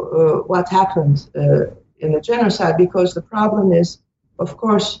to what happened in the genocide, because the problem is, of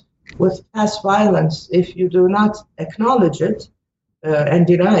course, with past violence, if you do not acknowledge it and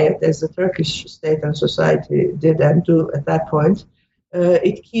deny it, as the Turkish state and society did and do at that point,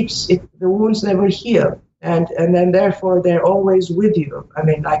 it keeps it. The wounds never heal, and then therefore they're always with you.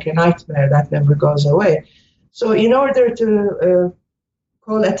 Like a nightmare that never goes away. So, in order to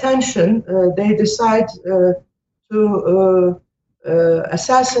call attention, they decide to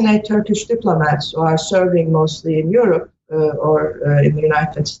assassinate Turkish diplomats who are serving mostly in Europe or in the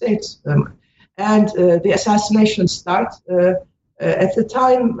United States. And the assassinations start. At the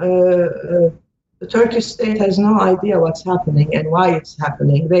time, the Turkish state has no idea what's happening and why it's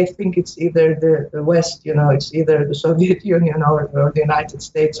happening. They think it's either the West, it's either the Soviet Union or the United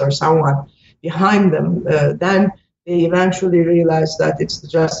States or someone behind them. Then they eventually realize that it's the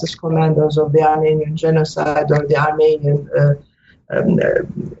Justice Commandos of the Armenian Genocide or the Armenian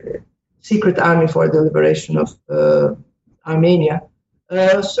Secret Army for the Liberation of Armenia.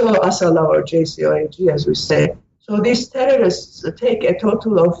 So Asala or JCOAG, as we say. So these terrorists take a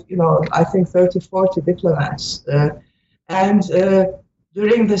total of, I think 30, 40 diplomats. And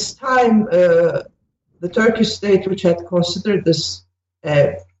during this time, the Turkish state, which had considered this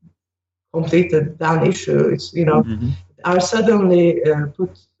completed done issue, it's, are suddenly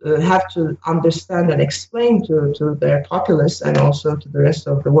have to understand and explain to their populace and also to the rest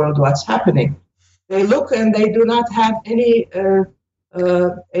of the world what's happening. They look and they do not have any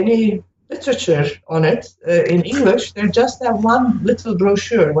literature on it in English. They just have one little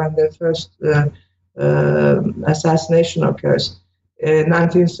brochure when the first assassination occurs in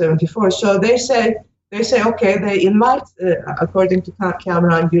 1974. So they say, okay, they invite, according to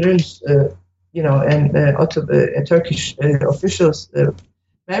Kamran Gürün's, and Turkish officials'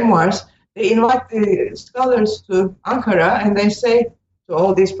 memoirs, they invite the scholars to Ankara and they say to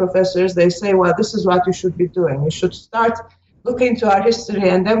all these professors, they say, well, this is what you should be doing. You should start look into our history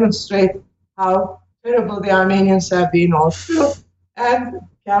and demonstrate how terrible the Armenians have been all through. And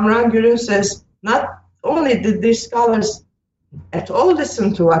Kamran Gürün says, not only did these scholars at all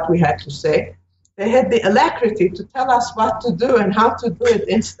listen to what we had to say, they had the alacrity to tell us what to do and how to do it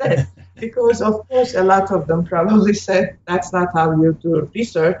instead. Because, of course, a lot of them probably said, that's not how you do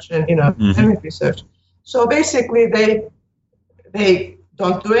research and, academic research. So basically, they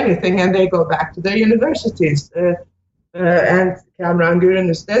don't do anything and they go back to their universities. And Kamran Gürün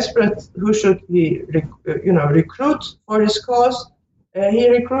is desperate. Who should he, recruit for his cause? He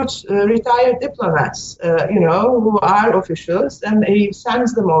recruits retired diplomats, who are officials, and he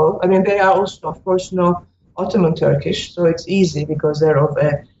sends them all. They are also, of course, no Ottoman Turkish, so it's easy because they're of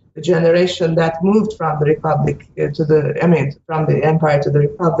the generation that moved from the Republic from the Empire to the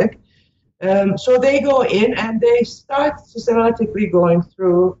Republic. So they go in and they start systematically going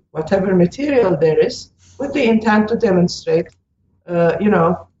through whatever material there is, with the intent to demonstrate,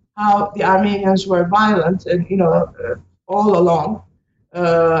 how the Armenians were violent and, all along.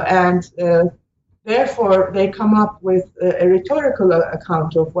 And therefore, they come up with a rhetorical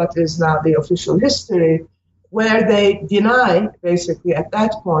account of what is now the official history, where they deny, basically, at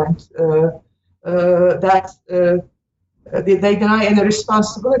that point, that they deny any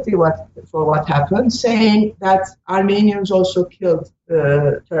responsibility for what happened, saying that Armenians also killed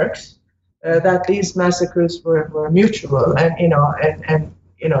Turks, that these massacres were mutual, and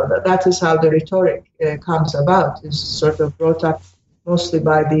that is how the rhetoric comes about. Is sort of brought up mostly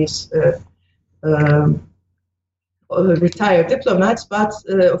by these retired diplomats, but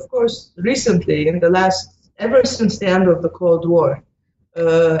of course, recently, ever since the end of the Cold War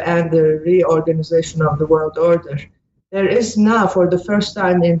and the reorganization of the world order, there is now, for the first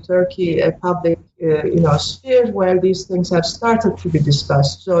time in Turkey, a public, sphere where these things have started to be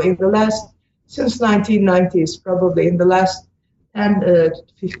discussed. So, since 1990s, probably in the last 10 to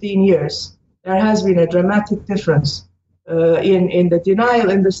 15 years, there has been a dramatic difference in the denial,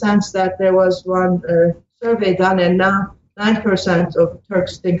 in the sense that there was one survey done, and now 9% of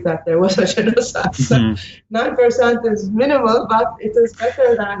Turks think that there was a genocide. So 9% is minimal, but it is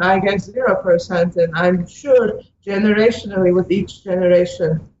better than, I guess, 0%. And I'm sure generationally, with each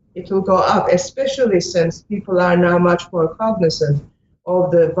generation, it will go up, especially since people are now much more cognizant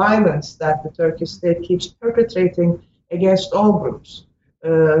of the violence that the Turkish state keeps perpetrating against all groups,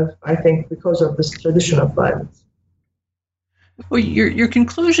 I think, because of this tradition of violence. Well, your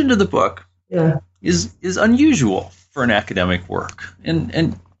conclusion to the book is unusual for an academic work. And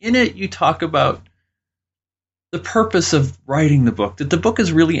in it, you talk about the purpose of writing the book, that the book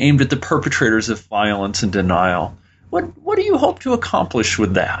is really aimed at the perpetrators of violence and denial. What do you hope to accomplish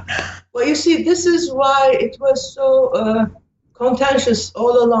with that? Well, you see, this is why it was so contentious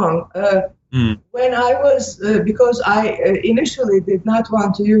all along. When I was, because I initially did not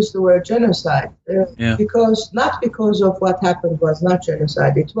want to use the word genocide, not because of what happened was not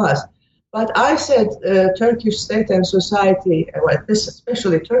genocide, it was. But I said Turkish state and society, this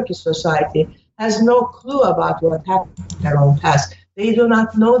especially Turkish society, has no clue about what happened in their own past. They do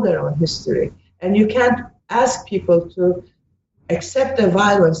not know their own history. And you can't ask people to accept the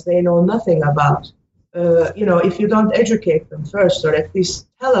violence they know nothing about, if you don't educate them first, or at least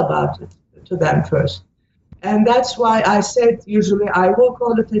tell about it to them first. And that's why I said usually I will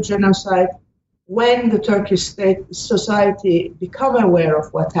call it a genocide when the Turkish state society become aware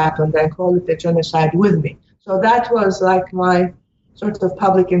of what happened and call it a genocide with me. So that was like my sort of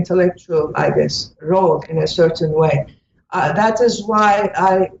public intellectual, I guess, role in a certain way. That is why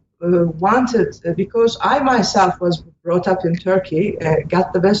I wanted, because I myself was brought up in Turkey,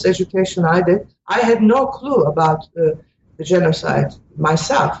 got the best education I did. I had no clue about the genocide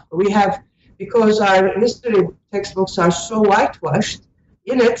myself. Because our history textbooks are so whitewashed,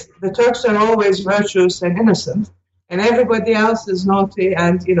 in it, the Turks are always virtuous and innocent, and everybody else is naughty,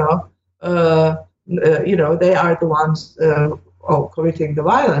 and they are the ones committing the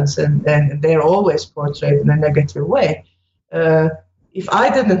violence, and they're always portrayed in a negative way. If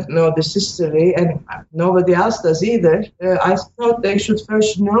I didn't know this history, and nobody else does either, I thought they should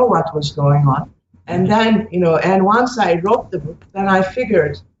first know what was going on, and then and once I wrote the book, then I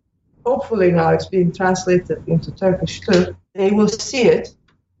figured, hopefully now it's being translated into Turkish too, they will see it,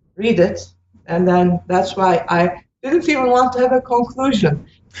 read it, and then that's why I didn't even want to have a conclusion.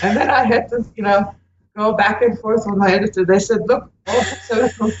 And then I had to, go back and forth with my editor. They said, look, all books have a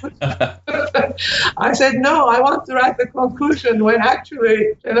conclusion. I said, no, I want to write the conclusion when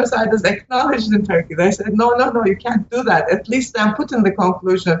actually genocide is acknowledged in Turkey. They said, no, you can't do that. At least then put in the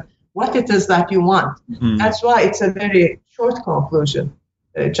conclusion what it is that you want. Mm-hmm. That's why it's a very short conclusion.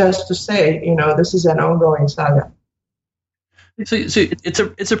 Just to say, this is an ongoing saga. So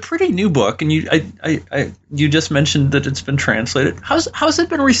it's a pretty new book, and you just mentioned that it's been translated. How's it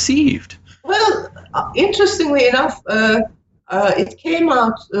been received? Well, interestingly enough, it came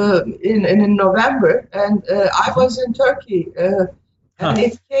out in November, and I was in Turkey, and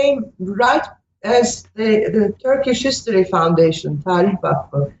it came right as the Turkish History Foundation, Tarih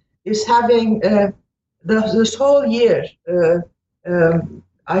Vakfı, is having this whole year.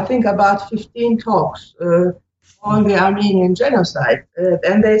 I think about 15 talks on the Armenian genocide.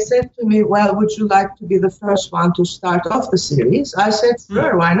 And they said to me, well, would you like to be the first one to start off the series? I said,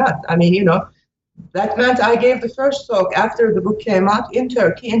 sure, why not? I mean, that meant I gave the first talk after the book came out in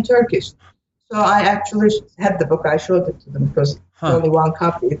Turkey, in Turkish. So I actually had the book. I showed it to them because only one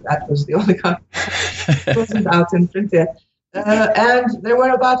copy. That was the only copy. It wasn't out in print yet. And there were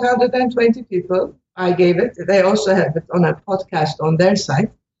about 120 people. I gave it. They also had it on a podcast on their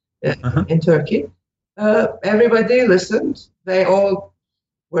site in Turkey. Everybody listened. They all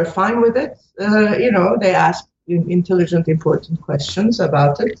were fine with it. They asked intelligent, important questions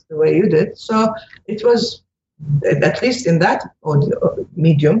about it, the way you did. So it was, at least in that audio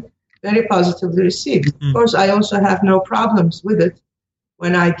medium, very positively received. Of course, I also have no problems with it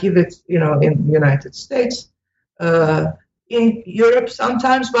when I give it, in the United States, in Europe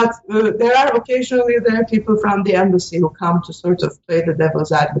sometimes, but there are occasionally people from the embassy who come to sort of play the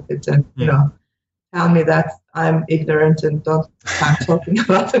devil's advocate and, tell me that I'm ignorant and don't start talking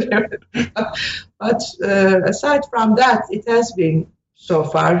about it. But aside from that, it has been so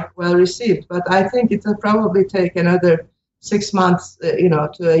far well received. But I think it will probably take another 6 months,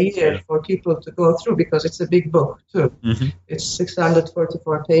 to a year for people to go through, because it's a big book too. Mm-hmm. It's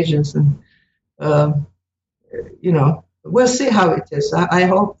 644 pages, and we'll see how it is. I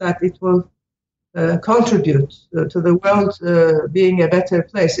hope that it will contribute to the world being a better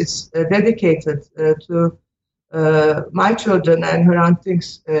place. It's dedicated to my children and Hrant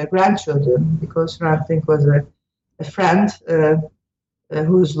Dink's grandchildren, because Hrant Dink was a friend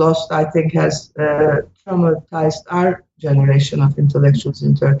whose loss, I think, has traumatized our generation of intellectuals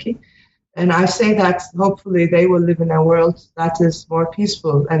in Turkey. And I say that hopefully they will live in a world that is more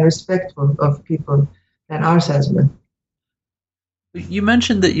peaceful and respectful of people than ours has been. You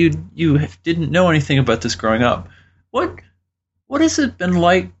mentioned that you didn't know anything about this growing up. What has it been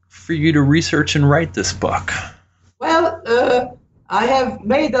like for you to research and write this book? Well, I have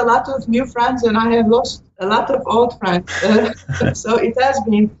made a lot of new friends, and I have lost a lot of old friends. So it has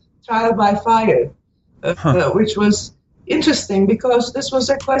been trial by fire, which was interesting, because this was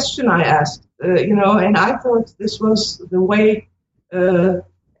a question I asked, and I thought this was the way,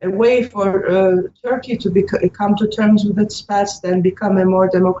 a way for Turkey to come to terms with its past and become a more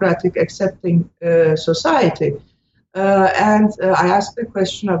democratic, accepting society. And I asked the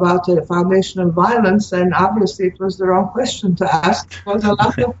question about foundational violence, and obviously it was the wrong question to ask, because a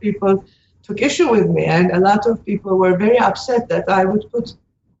lot of people took issue with me, and a lot of people were very upset that I would put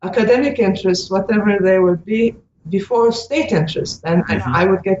academic interests, whatever they would be, before state interest. And I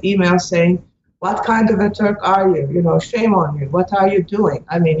would get emails saying, "What kind of a Turk are you? Shame on you. What are you doing?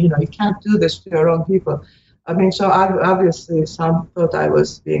 I mean, you can't do this to your own people." I mean, so obviously some thought I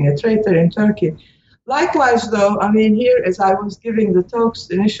was being a traitor in Turkey. Likewise, though, I mean, here, as I was giving the talks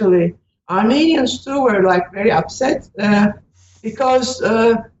initially, Armenians too were very upset because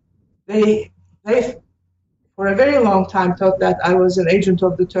they for a very long time thought that I was an agent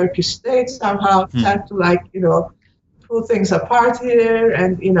of the Turkish state, somehow trying to pull things apart here,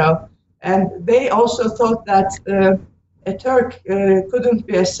 and they also thought that a Turk couldn't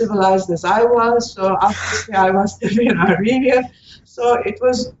be as civilized as I was, so obviously I must have been Armenian. So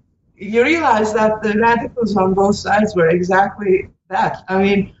you realize that the radicals on both sides were exactly that. I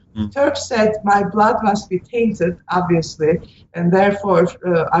mean, Turks said my blood must be tainted, obviously, and therefore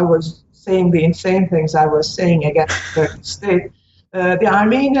I was saying the insane things I was saying against the Turkish state. The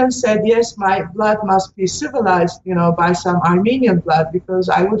Armenians said, yes, my blood must be civilized, by some Armenian blood, because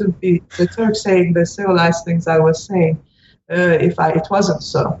I wouldn't be the Turk saying the civilized things I was saying if it wasn't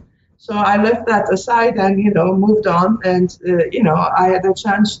so. So I left that aside and, moved on. And, I had a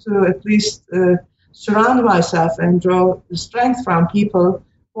chance to at least surround myself and draw strength from people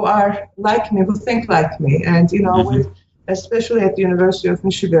who are like me, who think like me. And, especially at the University of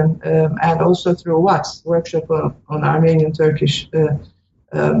Michigan and also through WATS, Workshop on Armenian-Turkish.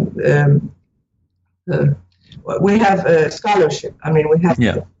 We have a scholarship. I mean, we have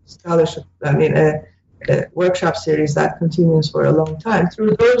a scholarship. I mean, a workshop series that continues for a long time.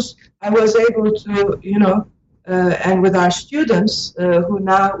 Through those, I was able to, and with our students, who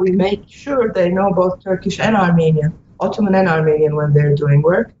now we make sure they know both Turkish and Armenian, Ottoman and Armenian when they're doing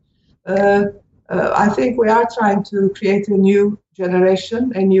work. I think we are trying to create a new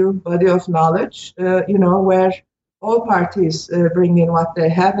generation, a new body of knowledge, where all parties bring in what they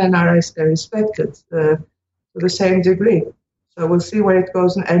have and are respected to the same degree. So we'll see where it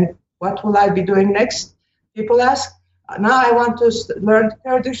goes. And what will I be doing next? People ask. Now I want to learn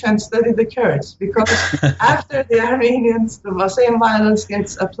Kurdish and study the Kurds, because after the Armenians, the same violence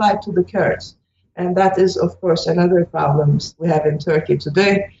gets applied to the Kurds. And that is, of course, another problem we have in Turkey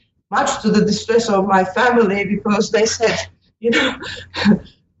today, much to the distress of my family, because they said,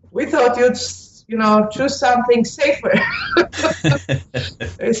 we thought you'd, choose something safer.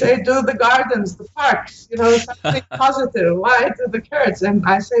 They say, do the gardens, the parks, something positive. Why do the Kurds? And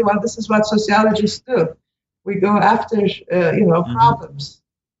I say, well, this is what sociologists do. We go after, problems.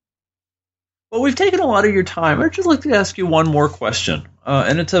 Well, we've taken a lot of your time. I'd just like to ask you one more question.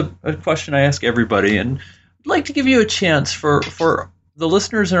 And it's a question I ask everybody. And I'd like to give you a chance for the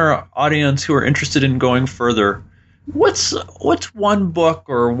listeners in our audience who are interested in going further. What's one book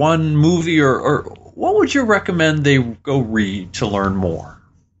or one movie or what would you recommend they go read to learn more?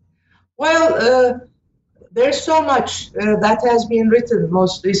 Well, there's so much that has been written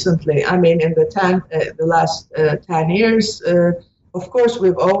most recently. I mean, in the last 10 years, of course,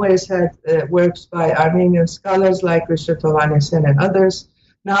 we've always had works by Armenian scholars like Richard Hovhannisyan and others.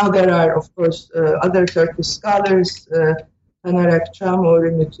 Now there are, of course, other Turkish scholars, Taner Akçam,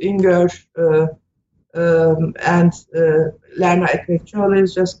 Ümit İngör, and Lerna Ekmekçioğlu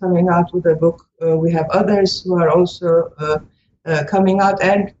is just coming out with a book. We have others who are also coming out,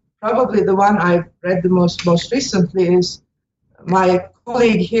 and probably the one I've read the most recently is my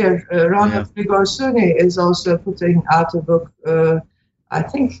colleague here, Ronald Grigorsuni, is also putting out a book. I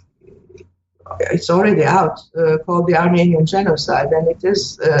think it's already out, called The Armenian Genocide, and it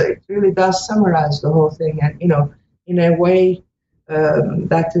really does summarize the whole thing, and in a way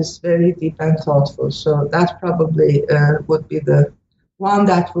that is very deep and thoughtful. So that probably would be the one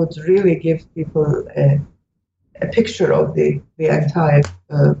that would really give people a picture of the entire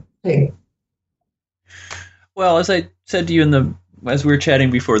thing. Well, as I said to you as we were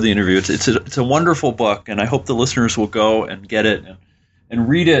chatting before the interview, it's a wonderful book, and I hope the listeners will go and get it and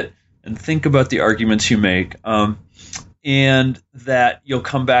read it and think about the arguments you make, and that you'll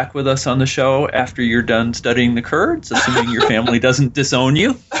come back with us on the show after you're done studying the Kurds, assuming your family doesn't disown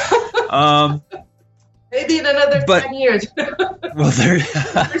you. Maybe in another 10 years. Well, we're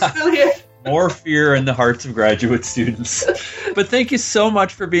still here. More fear in the hearts of graduate students. But thank you so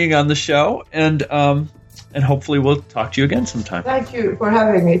much for being on the show, and hopefully we'll talk to you again sometime. Thank you for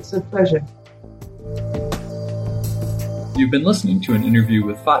having me. It's a pleasure. You've been listening to an interview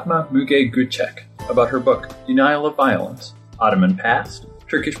with Fatma Müge Gürçek about her book, Denial of Violence, Ottoman Past,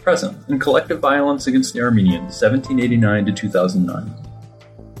 Turkish Present, and Collective Violence Against the Armenians, 1789 to 2009.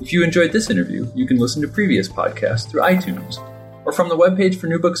 If you enjoyed this interview, you can listen to previous podcasts through iTunes or from the webpage for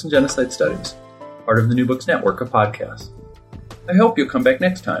New Books in Genocide Studies, part of the New Books Network of podcasts. I hope you'll come back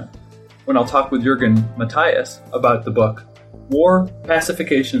next time, when I'll talk with Jürgen Matthias about the book War,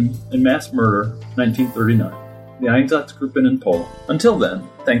 Pacification, and Mass Murder, 1939, the Einsatzgruppen in Poland. Until then,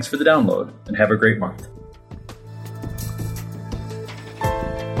 thanks for the download, and have a great month.